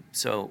 And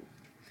so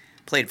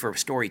played for a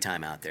story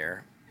time out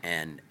there,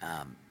 and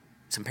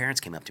some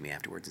parents came up to me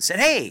afterwards and said,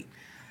 "Hey,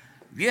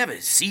 do you have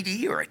a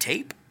CD or a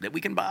tape that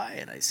we can buy?"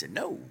 And I said,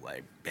 "No,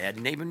 I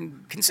hadn't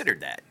even considered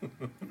that."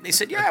 They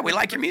said, "Yeah, we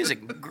like your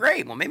music.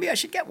 Great. Well, maybe I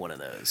should get one of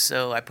those."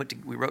 So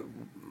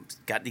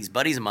got these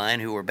buddies of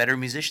mine who were better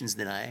musicians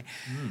than I,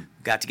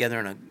 got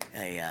together in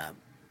a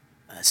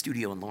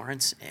studio in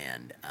Lawrence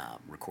and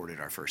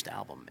recorded our first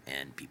album,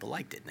 and people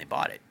liked it, and they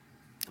bought it.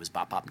 It was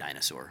Bop Bop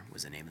Dinosaur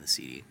was the name of the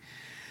CD.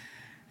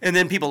 And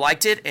then people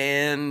liked it,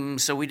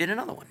 and so we did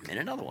another one, and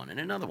another one, and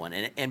another one.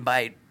 And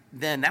by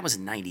then, that was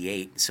in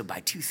 98, so by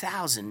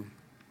 2000,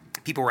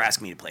 people were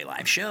asking me to play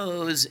live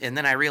shows, and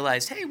then I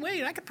realized, hey,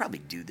 wait, I could probably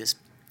do this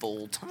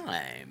full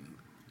time,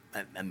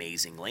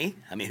 amazingly.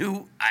 I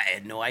mean, I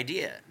had no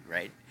idea,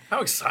 right?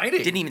 How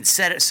exciting. Didn't even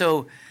set it.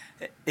 So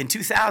in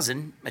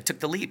 2000, I took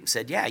the leap and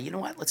said, yeah, you know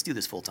what, let's do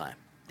this full time.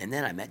 And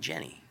then I met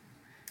Jenny.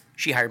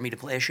 She hired me to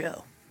play a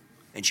show.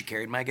 And she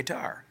carried my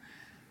guitar,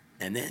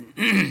 and then,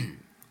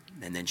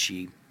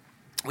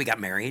 we got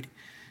married,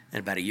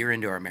 and about a year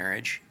into our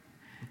marriage,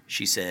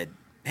 she said,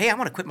 "Hey, I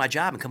want to quit my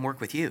job and come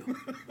work with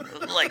you."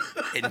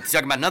 And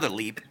talking about another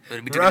leap,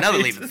 we took another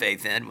leap of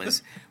faith. Then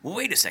was, well,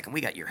 wait a second, we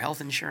got your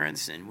health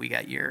insurance and we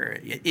got your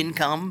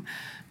income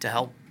to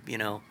help,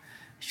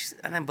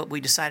 but we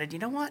decided, you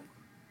know what,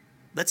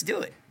 let's do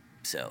it.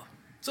 So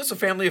it's a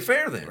family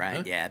affair then, right?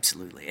 Huh? Yeah,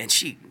 absolutely. And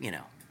she,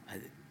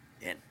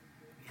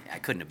 I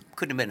couldn't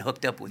have been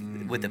hooked up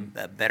with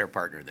a better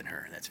partner than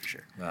her. That's for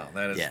sure. Wow,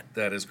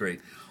 that is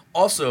great.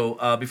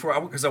 Also,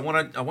 because I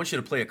want you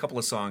to play a couple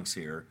of songs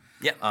here.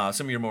 Yeah.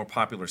 Some of your more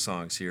popular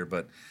songs here,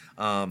 but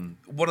one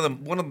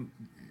of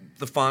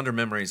the fonder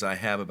memories I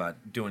have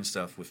about doing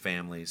stuff with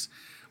families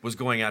was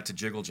going out to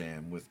Jiggle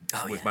Jam with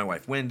my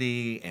wife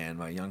Wendy and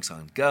my young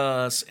son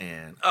Gus,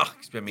 and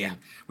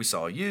we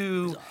saw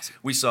you. It was awesome.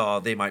 We saw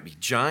They Might Be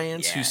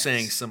Giants, who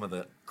sang some of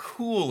the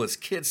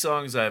coolest kid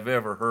songs I've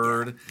ever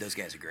heard. Yeah, those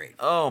guys are great.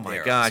 Oh my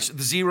gosh, awesome.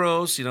 The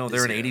Zeros, they're an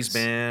 '80s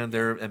band.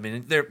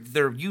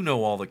 They're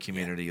all the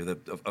community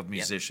of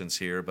musicians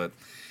here, but.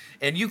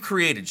 And you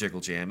created Jiggle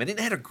Jam, and it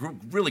had a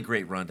really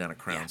great run down at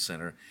Crown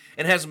Center.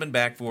 It hasn't been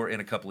back for in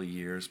a couple of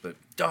years, but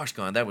gosh,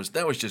 that was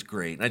just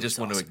great. And I just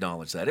want to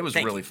acknowledge that. It was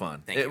really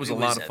fun. It was a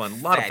lot of fun, a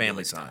lot of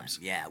family times.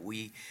 Yeah,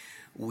 we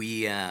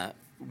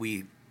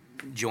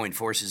joined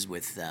forces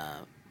with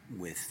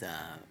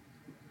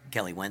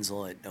Kelly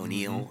Wenzel at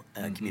O'Neill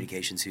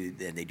Communications, who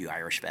they do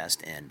Irish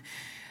Fest, and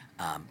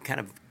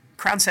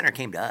Crown Center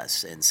came to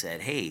us and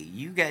said, "Hey,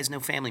 you guys know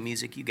family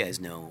music, you guys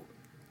know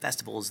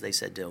festivals." They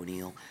said to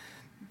O'Neill,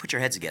 "Put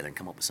your heads together and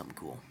come up with something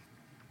cool."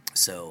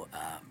 So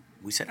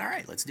we said, all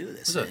right, let's do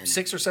this. Was it a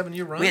 6 or 7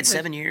 year run? We had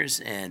 7 years,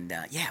 and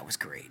it was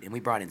great. And we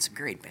brought in some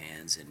great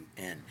bands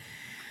and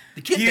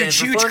the kid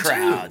bands were huge fun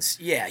crowds.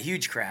 Too. Yeah,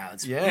 huge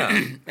crowds.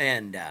 Yeah.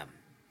 And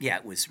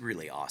it was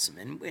really awesome.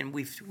 And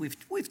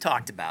we've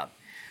talked about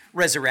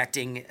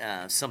resurrecting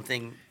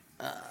something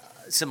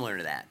similar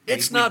to that.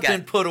 It's not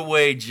been put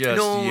away just yet.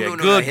 No, good.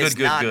 Not,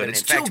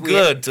 it's too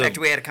good. In fact,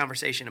 we had a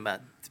conversation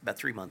about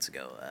 3 months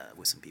ago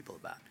with some people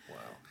about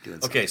doing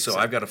something. Okay, so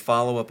I've got to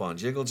follow up on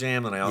Jiggle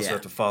Jam, and I also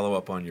have to follow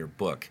up on your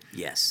book.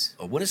 Yes.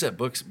 What is that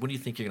book? When do you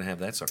think you're going to have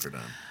that sucker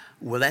done?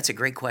 Well, that's a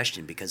great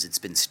question because it's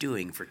been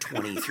stewing for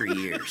 23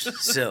 years.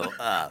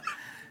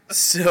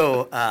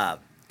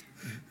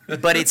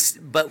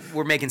 But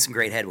we're making some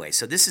great headway.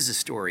 So this is a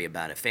story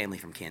about a family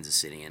from Kansas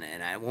City,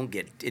 and I won't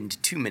get into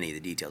too many of the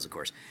details, of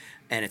course.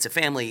 And it's a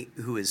family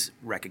who is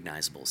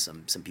recognizable.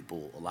 Some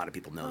people, a lot of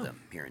people know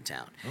them here in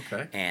town.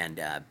 Okay. And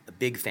a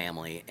big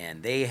family,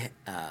 and they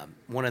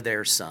one of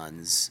their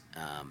sons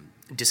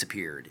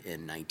disappeared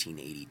in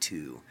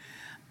 1982,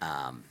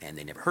 and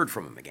they never heard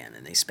from him again.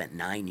 And they spent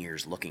 9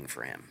 years looking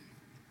for him.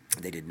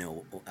 They didn't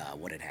know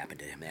what had happened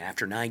to him. And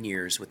after 9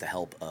 years, with the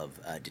help of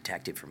a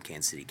detective from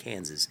Kansas City,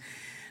 Kansas,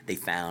 they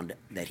found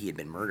that he had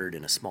been murdered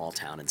in a small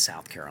town in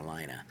South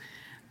Carolina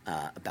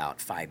about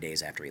 5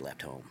 days after he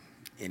left home.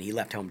 And he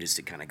left home just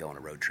to kind of go on a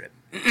road trip.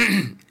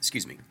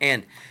 Excuse me.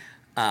 And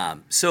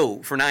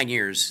so for 9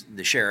 years,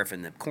 the sheriff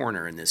and the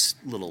coroner in this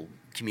little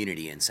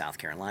community in South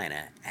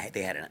Carolina,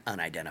 they had an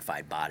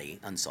unidentified body,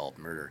 unsolved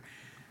murder.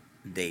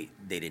 They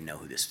didn't know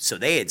who this. So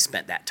they had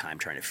spent that time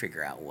trying to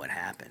figure out what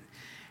happened.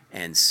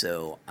 And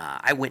so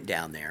I went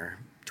down there.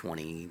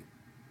 It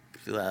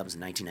was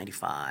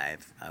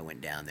 1995. I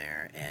went down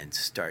there and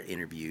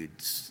interviewed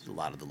a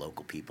lot of the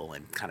local people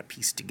and kind of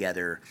pieced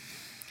together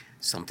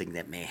something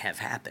that may have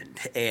happened,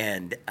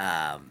 and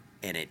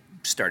it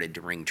started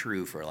to ring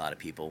true for a lot of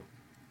people.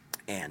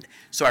 And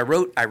so I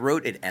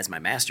wrote it as my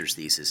master's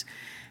thesis,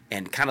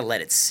 and kind of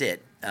let it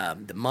sit.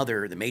 The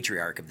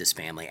matriarch of this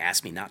family,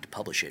 asked me not to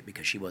publish it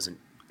because she wasn't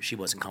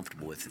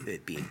comfortable with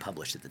it being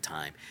published at the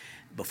time.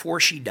 Before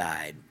she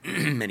died,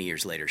 many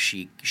years later,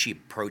 she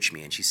approached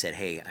me and she said,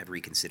 "Hey, I've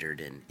reconsidered,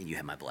 and you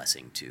have my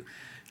blessing to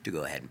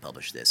go ahead and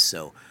publish this."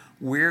 So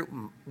we're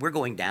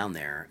going down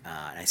there,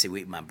 and I say,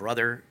 "Wait,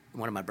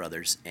 one of my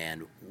brothers,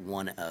 and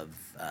one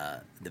of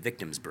the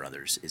victim's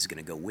brothers is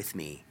going to go with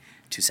me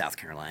to South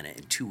Carolina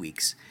in 2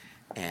 weeks,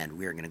 and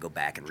we're going to go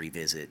back and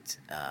revisit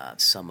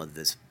some of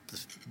the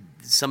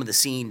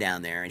scene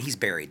down there. And he's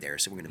buried there,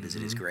 so we're going to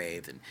visit his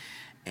grave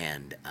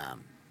and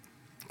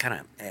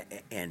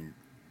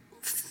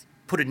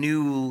put a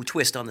new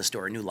twist on the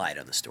story, a new light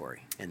on the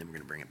story, and then we're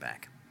going to bring it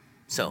back."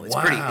 So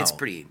it's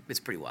pretty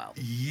wild.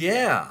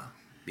 Yeah.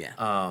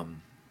 Yeah.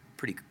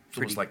 It's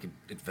almost like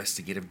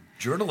investigative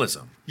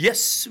journalism.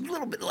 Yes, a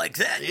little bit like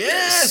that.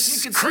 Yes,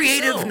 you can say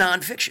creative so.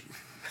 Nonfiction.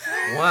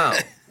 Wow.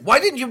 Why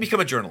didn't you become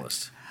a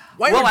journalist?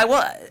 I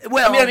was.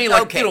 Well, I mean,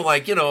 like, okay.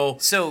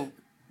 So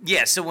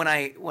when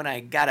I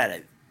got out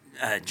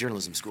of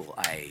journalism school,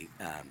 I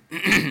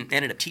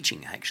ended up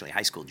teaching actually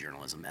high school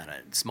journalism at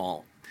a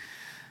small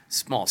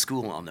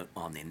school on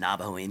the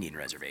Navajo Indian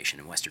Reservation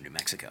in western New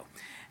Mexico.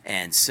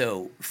 And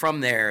so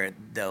from there,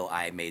 though,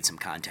 I made some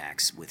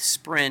contacts with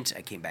Sprint.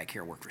 I came back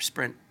here and worked for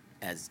Sprint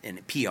as in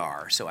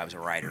PR, so I was a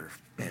writer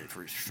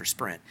for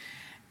Sprint,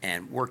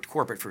 and worked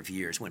corporate for a few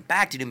years. Went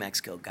back to New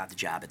Mexico, got the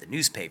job at the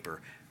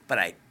newspaper, but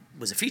I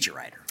was a feature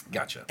writer.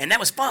 Gotcha. And that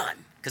was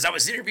fun because I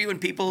was interviewing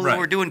people Right. who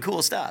were doing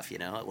cool stuff.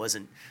 I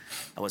wasn't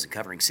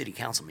covering city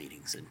council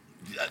meetings, and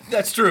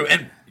That's true,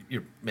 and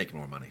you're making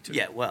more money too.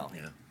 yeah, well,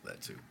 Yeah,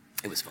 that too.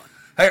 it was fun.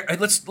 Hey,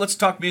 let's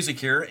talk music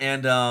here,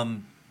 and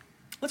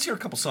let's hear a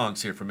couple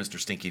songs here from Mr.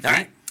 Stinky Feet. All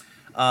right.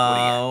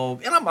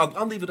 And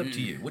I'll leave it up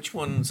to you. Which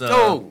ones?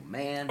 Oh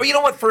man. Well, you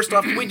know what? First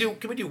off, can we do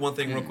one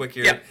thing real quick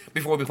here? Yeah.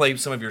 Before we play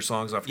some of your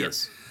songs off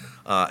Yes.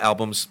 your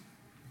albums,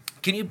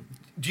 do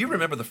you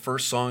remember the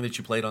first song that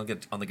you played on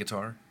the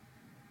guitar?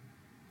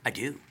 I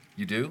do.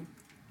 You do?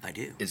 I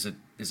do. Is it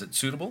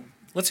suitable?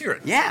 Let's hear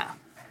it. Yeah.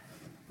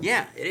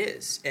 Yeah, it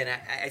is. And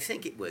I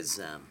think it was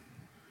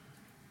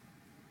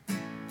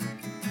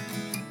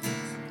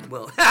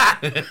well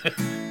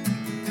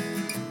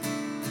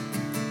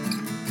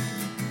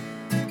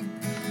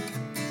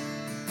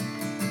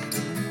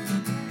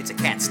it's a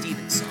Cat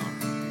Stevens song.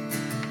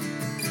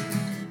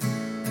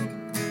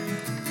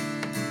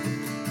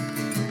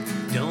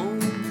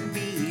 Don't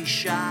be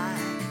shy,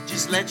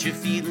 just let your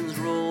feelings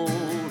roll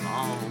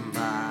on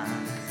by.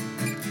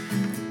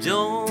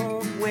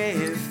 Don't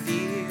wear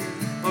fear,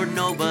 or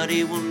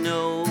nobody will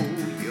know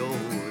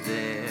you're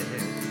there.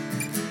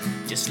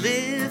 Just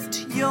lift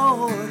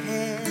your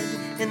head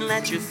and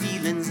let your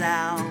feelings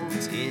out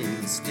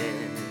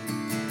instead.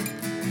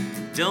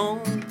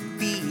 Don't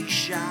be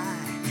shy,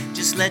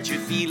 just let your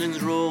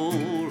feelings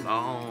roll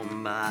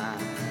on by.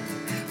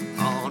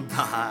 On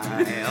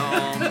by,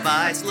 on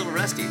by. It's a little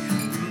rusty.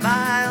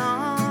 By,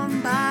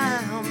 on by,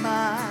 on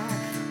by.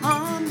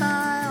 On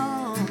by,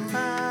 on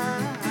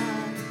by.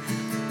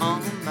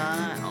 On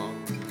by, on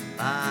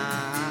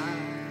by.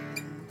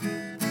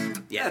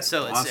 Yeah,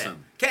 so it's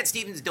awesome. Cat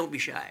Stevens, Don't Be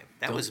Shy.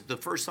 That was the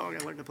first song I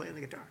learned to play on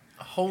the guitar.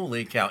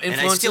 Holy cow! And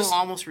I still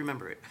almost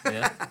remember it.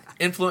 Yeah.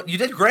 You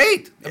did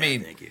great. Yeah, I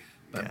mean, thank you.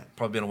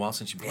 Probably been a while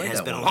since you played It has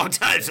that been one. a long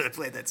time since I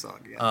played that song.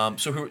 Yeah.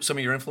 So who are some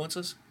of your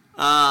influences?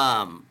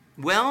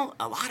 Well,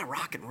 a lot of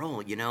rock and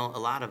roll. A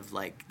lot of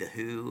like the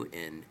Who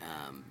and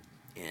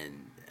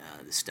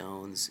the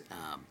Stones.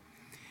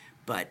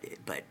 But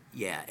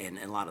yeah, and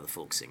a lot of the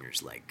folk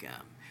singers like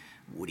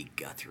Woody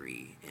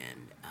Guthrie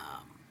and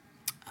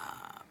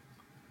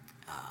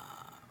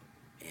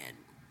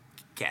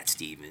Cat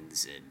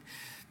Stevens, and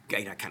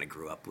I kind of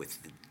grew up with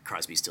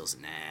Crosby, Stills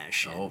and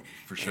Nash. And,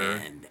 for sure.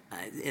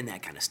 And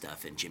that kind of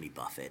stuff, and Jimmy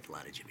Buffett, a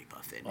lot of Jimmy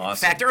Buffett. Awesome. In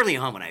fact, early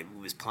on when I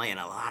was playing,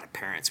 a lot of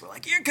parents were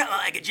like, "You're kind of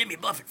like a Jimmy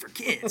Buffett for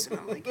kids," and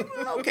I'm like,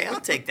 "Okay,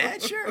 I'll take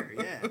that, sure,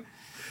 yeah."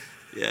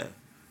 Yeah.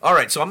 All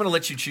right, so I'm going to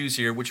let you choose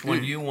here which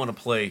one you want to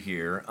play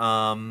here.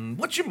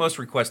 What's your most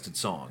requested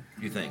song,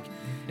 you think?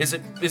 Is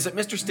it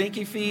Mr.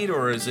 Stinky Feet,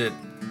 or is it...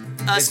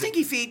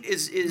 Stinky Feet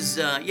is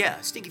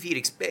Stinky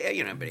Feet.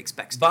 Everybody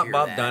expects to Bop hear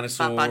Bop that.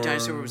 Dinosaur. Bop Bop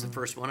Dinosaur was the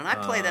first one, and I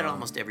play that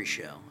almost every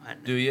show.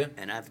 Do you?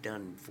 And I've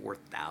done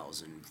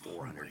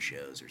 4,400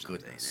 shows or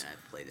something. Goodness. And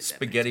I've played it.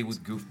 Spaghetti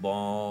with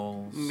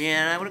goofballs.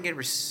 Yeah, I wouldn't get a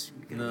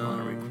lot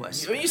of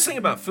requests. You sing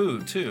about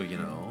food too, you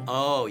know.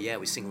 Oh yeah,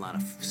 we sing a lot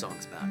of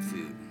songs about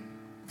food.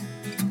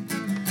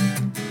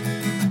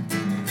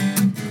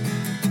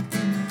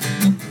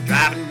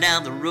 Driving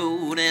down the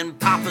road and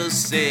Papa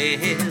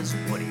says,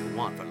 "What do you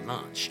want for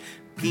lunch?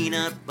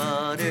 Peanut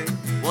butter."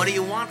 "What do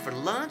you want for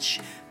lunch?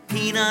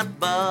 Peanut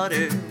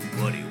butter."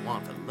 "What do you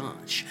want for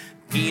lunch?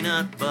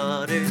 Peanut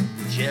butter,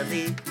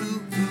 jelly, ooh,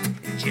 ooh,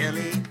 and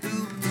jelly, ooh,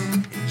 ooh,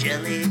 and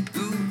jelly, ooh,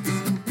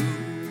 ooh,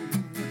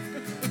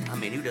 ooh." I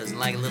mean, who doesn't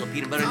like a little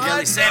peanut butter and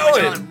jelly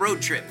sandwich on a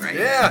road trip, right?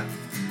 Yeah.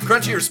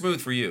 Crunchy or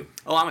smooth for you?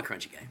 Oh, I'm a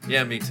crunchy guy.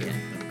 Yeah, me too. Yeah.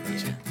 I'm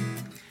crunchy.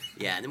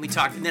 Yeah, and then we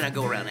talk, and then I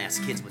go around and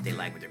ask kids what they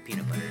like with their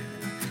peanut butter.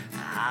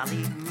 I'll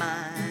eat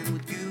mine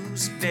with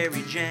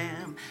gooseberry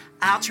jam.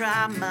 I'll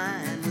try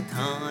mine with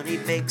honey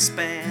baked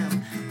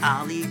spam.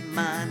 I'll eat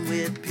mine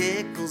with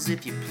pickles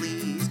if you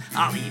please.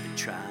 I'll even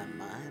try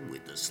mine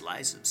with a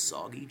slice of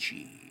soggy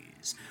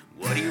cheese.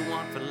 What do you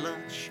want for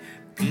lunch?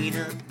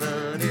 Peanut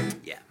butter.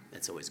 Yeah,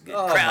 that's always a good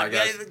crowd. My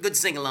gosh. Yeah, good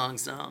sing-along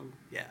song.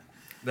 Yeah.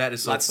 That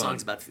is so Lots fun. of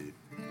songs about food.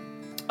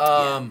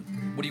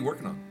 What are you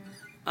working on?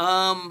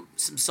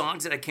 Some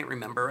songs that I can't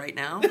remember right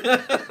now.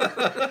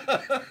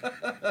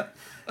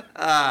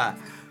 I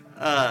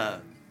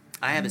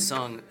have a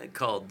song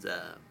called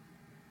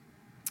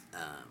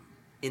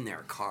 "In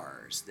Their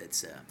Cars."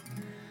 That's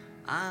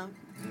I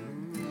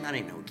don't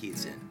even know what key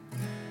it's in.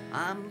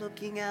 I'm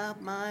looking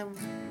out my.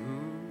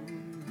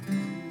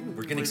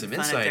 We're getting some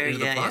insight into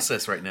the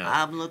process right now.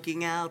 I'm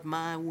looking out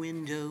my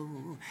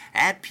window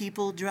at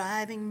people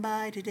driving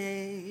by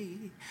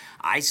today.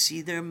 I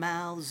see their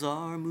mouths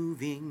are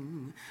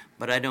moving,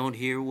 but I don't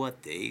hear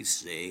what they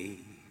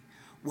say.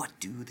 What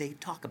do they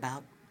talk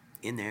about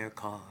in their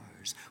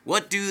cars?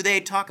 What do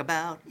they talk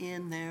about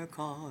in their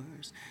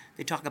cars?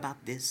 They talk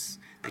about this,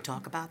 they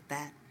talk about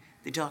that.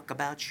 They talk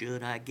about,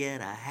 should I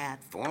get a hat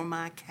for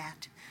my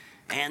cat?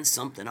 And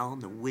something on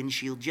the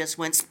windshield just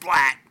went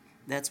splat.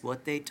 That's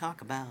what they talk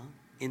about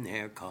in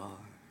their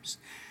cars.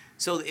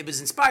 So it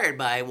was inspired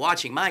by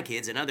watching my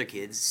kids and other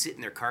kids sit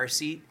in their car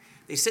seat.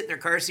 They sit in their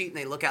car seat and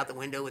they look out the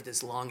window with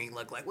this longing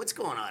look like, what's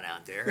going on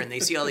out there? And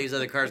they see all these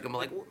other cars going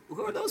like,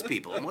 who are those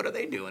people? And what are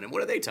they doing? And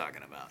what are they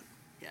talking about?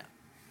 Yeah.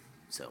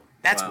 So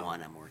that's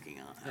one I'm working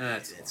on.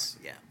 That's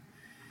yeah.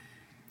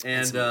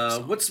 And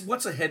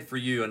what's ahead for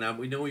you? And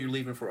we know you're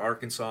leaving for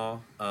Arkansas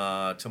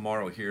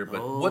tomorrow here,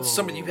 but what's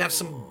you have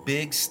some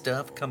big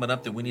stuff coming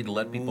up that we need to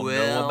let people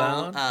know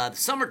about? The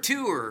summer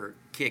tour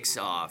kicks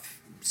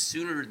off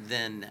sooner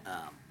than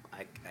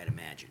I'd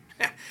imagine.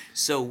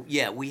 So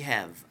yeah, we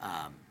have.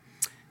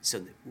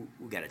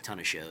 We got a ton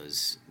of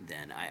shows.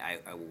 Then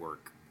I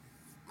work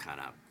kind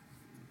of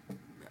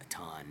a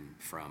ton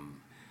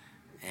from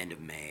end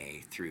of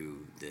May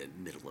through the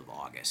middle of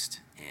August,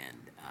 and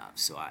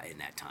in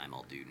that time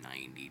I'll do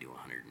 90 to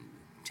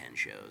 110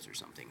 shows or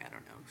something. I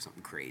don't know,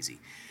 something crazy,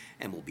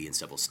 and we'll be in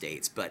several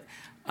states. But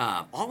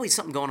always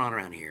something going on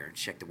around here.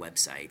 Check the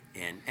website,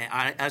 and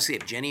honestly,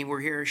 if Jenny were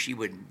here, she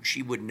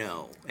would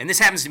know. And this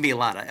happens to me a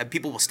lot.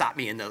 People will stop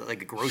me in a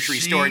grocery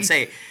store and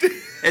say,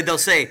 and they'll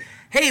say,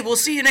 "Hey, we'll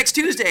see you next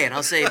Tuesday," and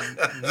I'll say,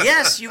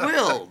 "Yes, you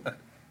will."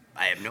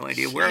 I have no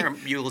idea where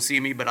you will see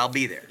me, but I'll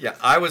be there. Yeah,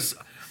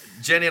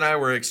 Jenny and I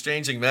were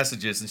exchanging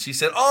messages, and she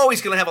said, "Oh,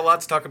 he's going to have a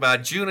lot to talk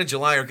about. June and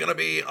July are going to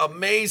be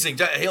amazing.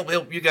 You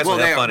guys will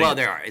have fun." Well,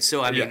 there are.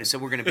 So so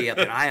we're going to be up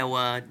in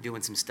Iowa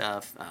doing some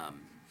stuff.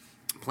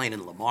 Playing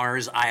in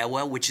Lamar's,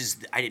 Iowa, which is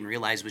I didn't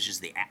realize was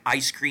just the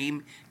ice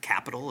cream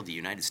capital of the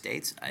United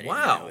States. I didn't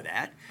know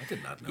that. I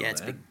did not know that. Yeah, it's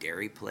a big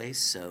dairy place.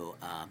 So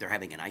they're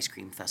having an ice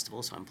cream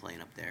festival, so I'm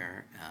playing up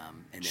there.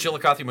 And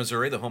Chillicothe,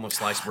 Missouri, the home of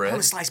sliced bread. Home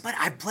of sliced bread.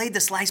 I've played the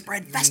sliced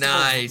bread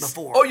festival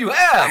before. Oh, you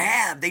have? I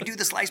have. They do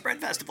the sliced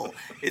bread festival.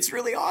 It's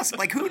really awesome.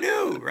 Like, who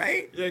knew,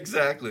 right? Yeah,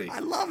 exactly. I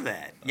love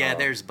that. Yeah,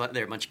 there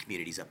are a bunch of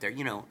communities up there.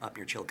 You know, up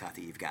near Chillicothe,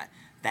 you've got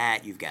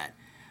that. You've got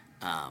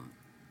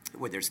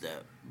where there's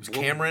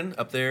Cameron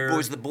up there.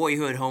 Was the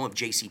boyhood home of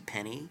J.C.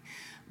 Penney,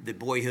 the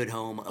boyhood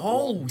home of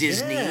Walt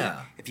Disney.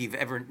 Yeah. If you've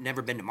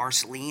never been to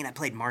Marceline, I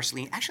played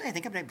Marceline. Actually, I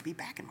think I'm going to be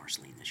back in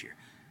Marceline this year.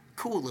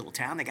 Cool little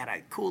town. They got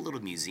a cool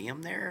little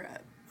museum there,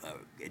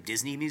 a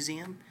Disney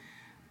museum.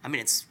 I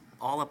mean, it's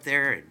all up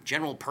there.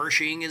 General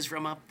Pershing is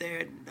from up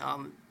there.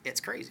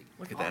 It's crazy.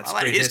 Look at that. A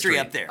lot of history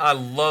up there. I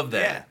love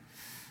that.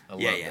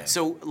 Yeah. I love that.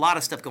 So a lot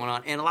of stuff going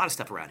on, and a lot of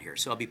stuff around here.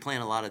 So I'll be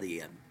playing a lot of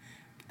the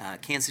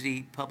Kansas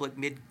City Public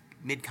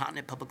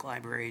Mid-Continent Public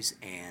Libraries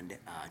and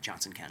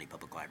Johnson County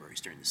Public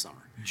Libraries during the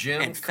summer.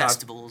 And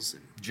festivals.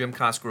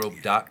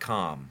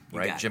 JimCosgrove.com,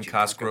 right?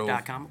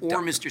 JimCosgrove.com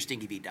or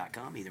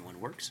MrStinkyFeet.com. Either one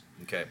works.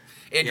 Okay.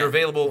 And you're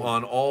available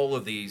on all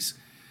of these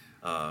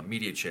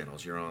media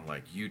channels. You're on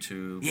like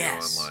YouTube.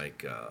 Yes. You're on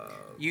like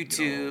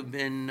YouTube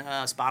and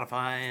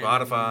Spotify.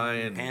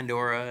 Spotify and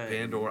Pandora.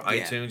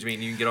 iTunes. I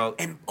mean, you can get all.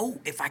 And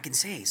if I can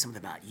say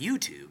something about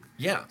YouTube.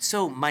 Yeah.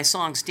 So my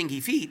song Stinky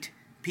Feet,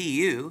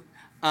 P.U.,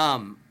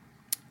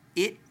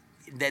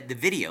 the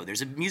video,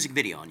 there's a music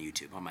video on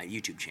YouTube, on my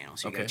YouTube channel,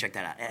 so you gotta check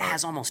that out. It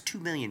has almost 2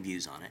 million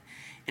views on it.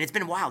 And it's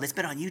been wild. It's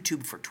been on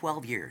YouTube for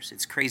 12 years.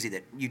 It's crazy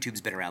that YouTube's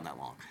been around that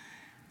long.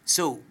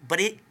 So, but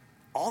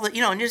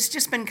and it's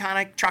just been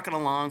kind of trucking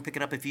along,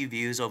 picking up a few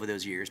views over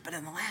those years. But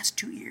in the last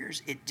 2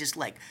 years, it just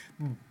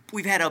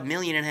we've had 1.5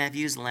 million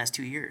views in the last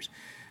 2 years.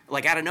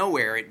 Like out of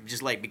nowhere, it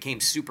just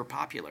became super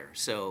popular.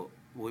 So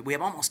we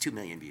have almost 2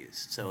 million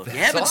views. So if you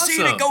haven't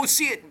seen it, go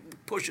see it.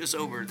 Push us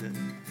over the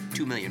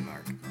 2 million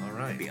mark. All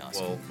right. That'd be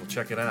awesome. Well, we'll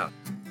check it out.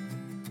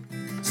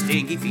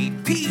 Stinky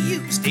feet,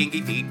 P.U., stinky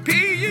feet,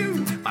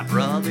 P.U. My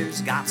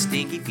brother's got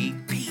stinky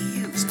feet,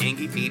 P.U.,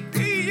 stinky feet,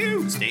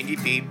 P.U., stinky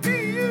feet,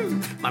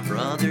 P.U. My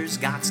brother's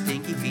got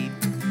stinky feet.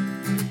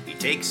 He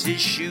takes his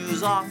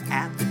shoes off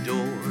at the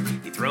door.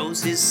 He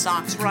throws his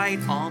socks right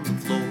on the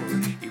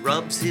floor. He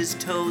rubs his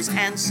toes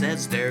and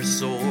says they're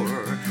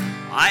sore.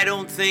 I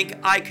don't think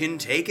I can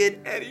take it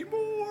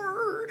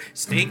anymore.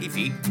 Stinky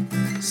feet,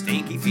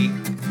 stinky feet.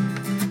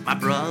 My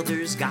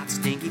brother's got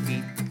stinky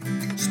feet,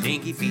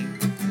 stinky feet.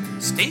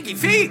 Stinky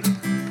feet!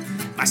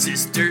 My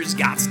sister's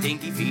got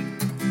stinky feet.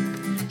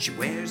 She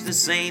wears the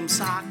same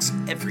socks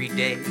every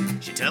day.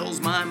 She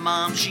tells my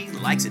mom she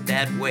likes it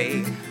that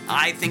way.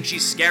 I think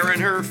she's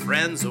scaring her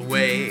friends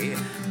away.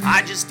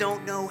 I just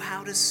don't know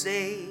how to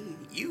say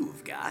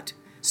you've got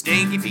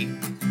stinky feet,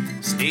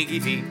 stinky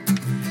feet,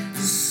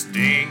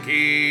 stinky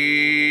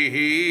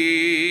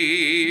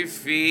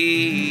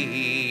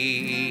feet.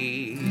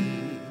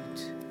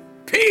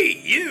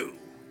 P.U.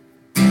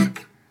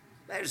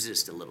 There's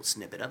just a little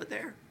snippet of it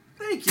there.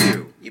 Thank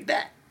you. You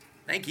bet.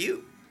 Thank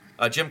you.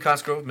 Jim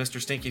Cosgrove, Mr.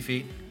 Stinky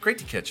Feet. Great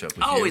to catch up with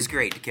you. Always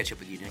great to catch up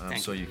with you, Nick.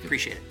 Thank you.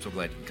 Appreciate it. So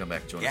glad you can come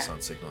back and join us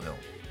on Signal Hill.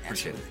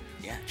 Appreciate Absolutely.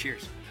 it. Yeah,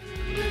 cheers.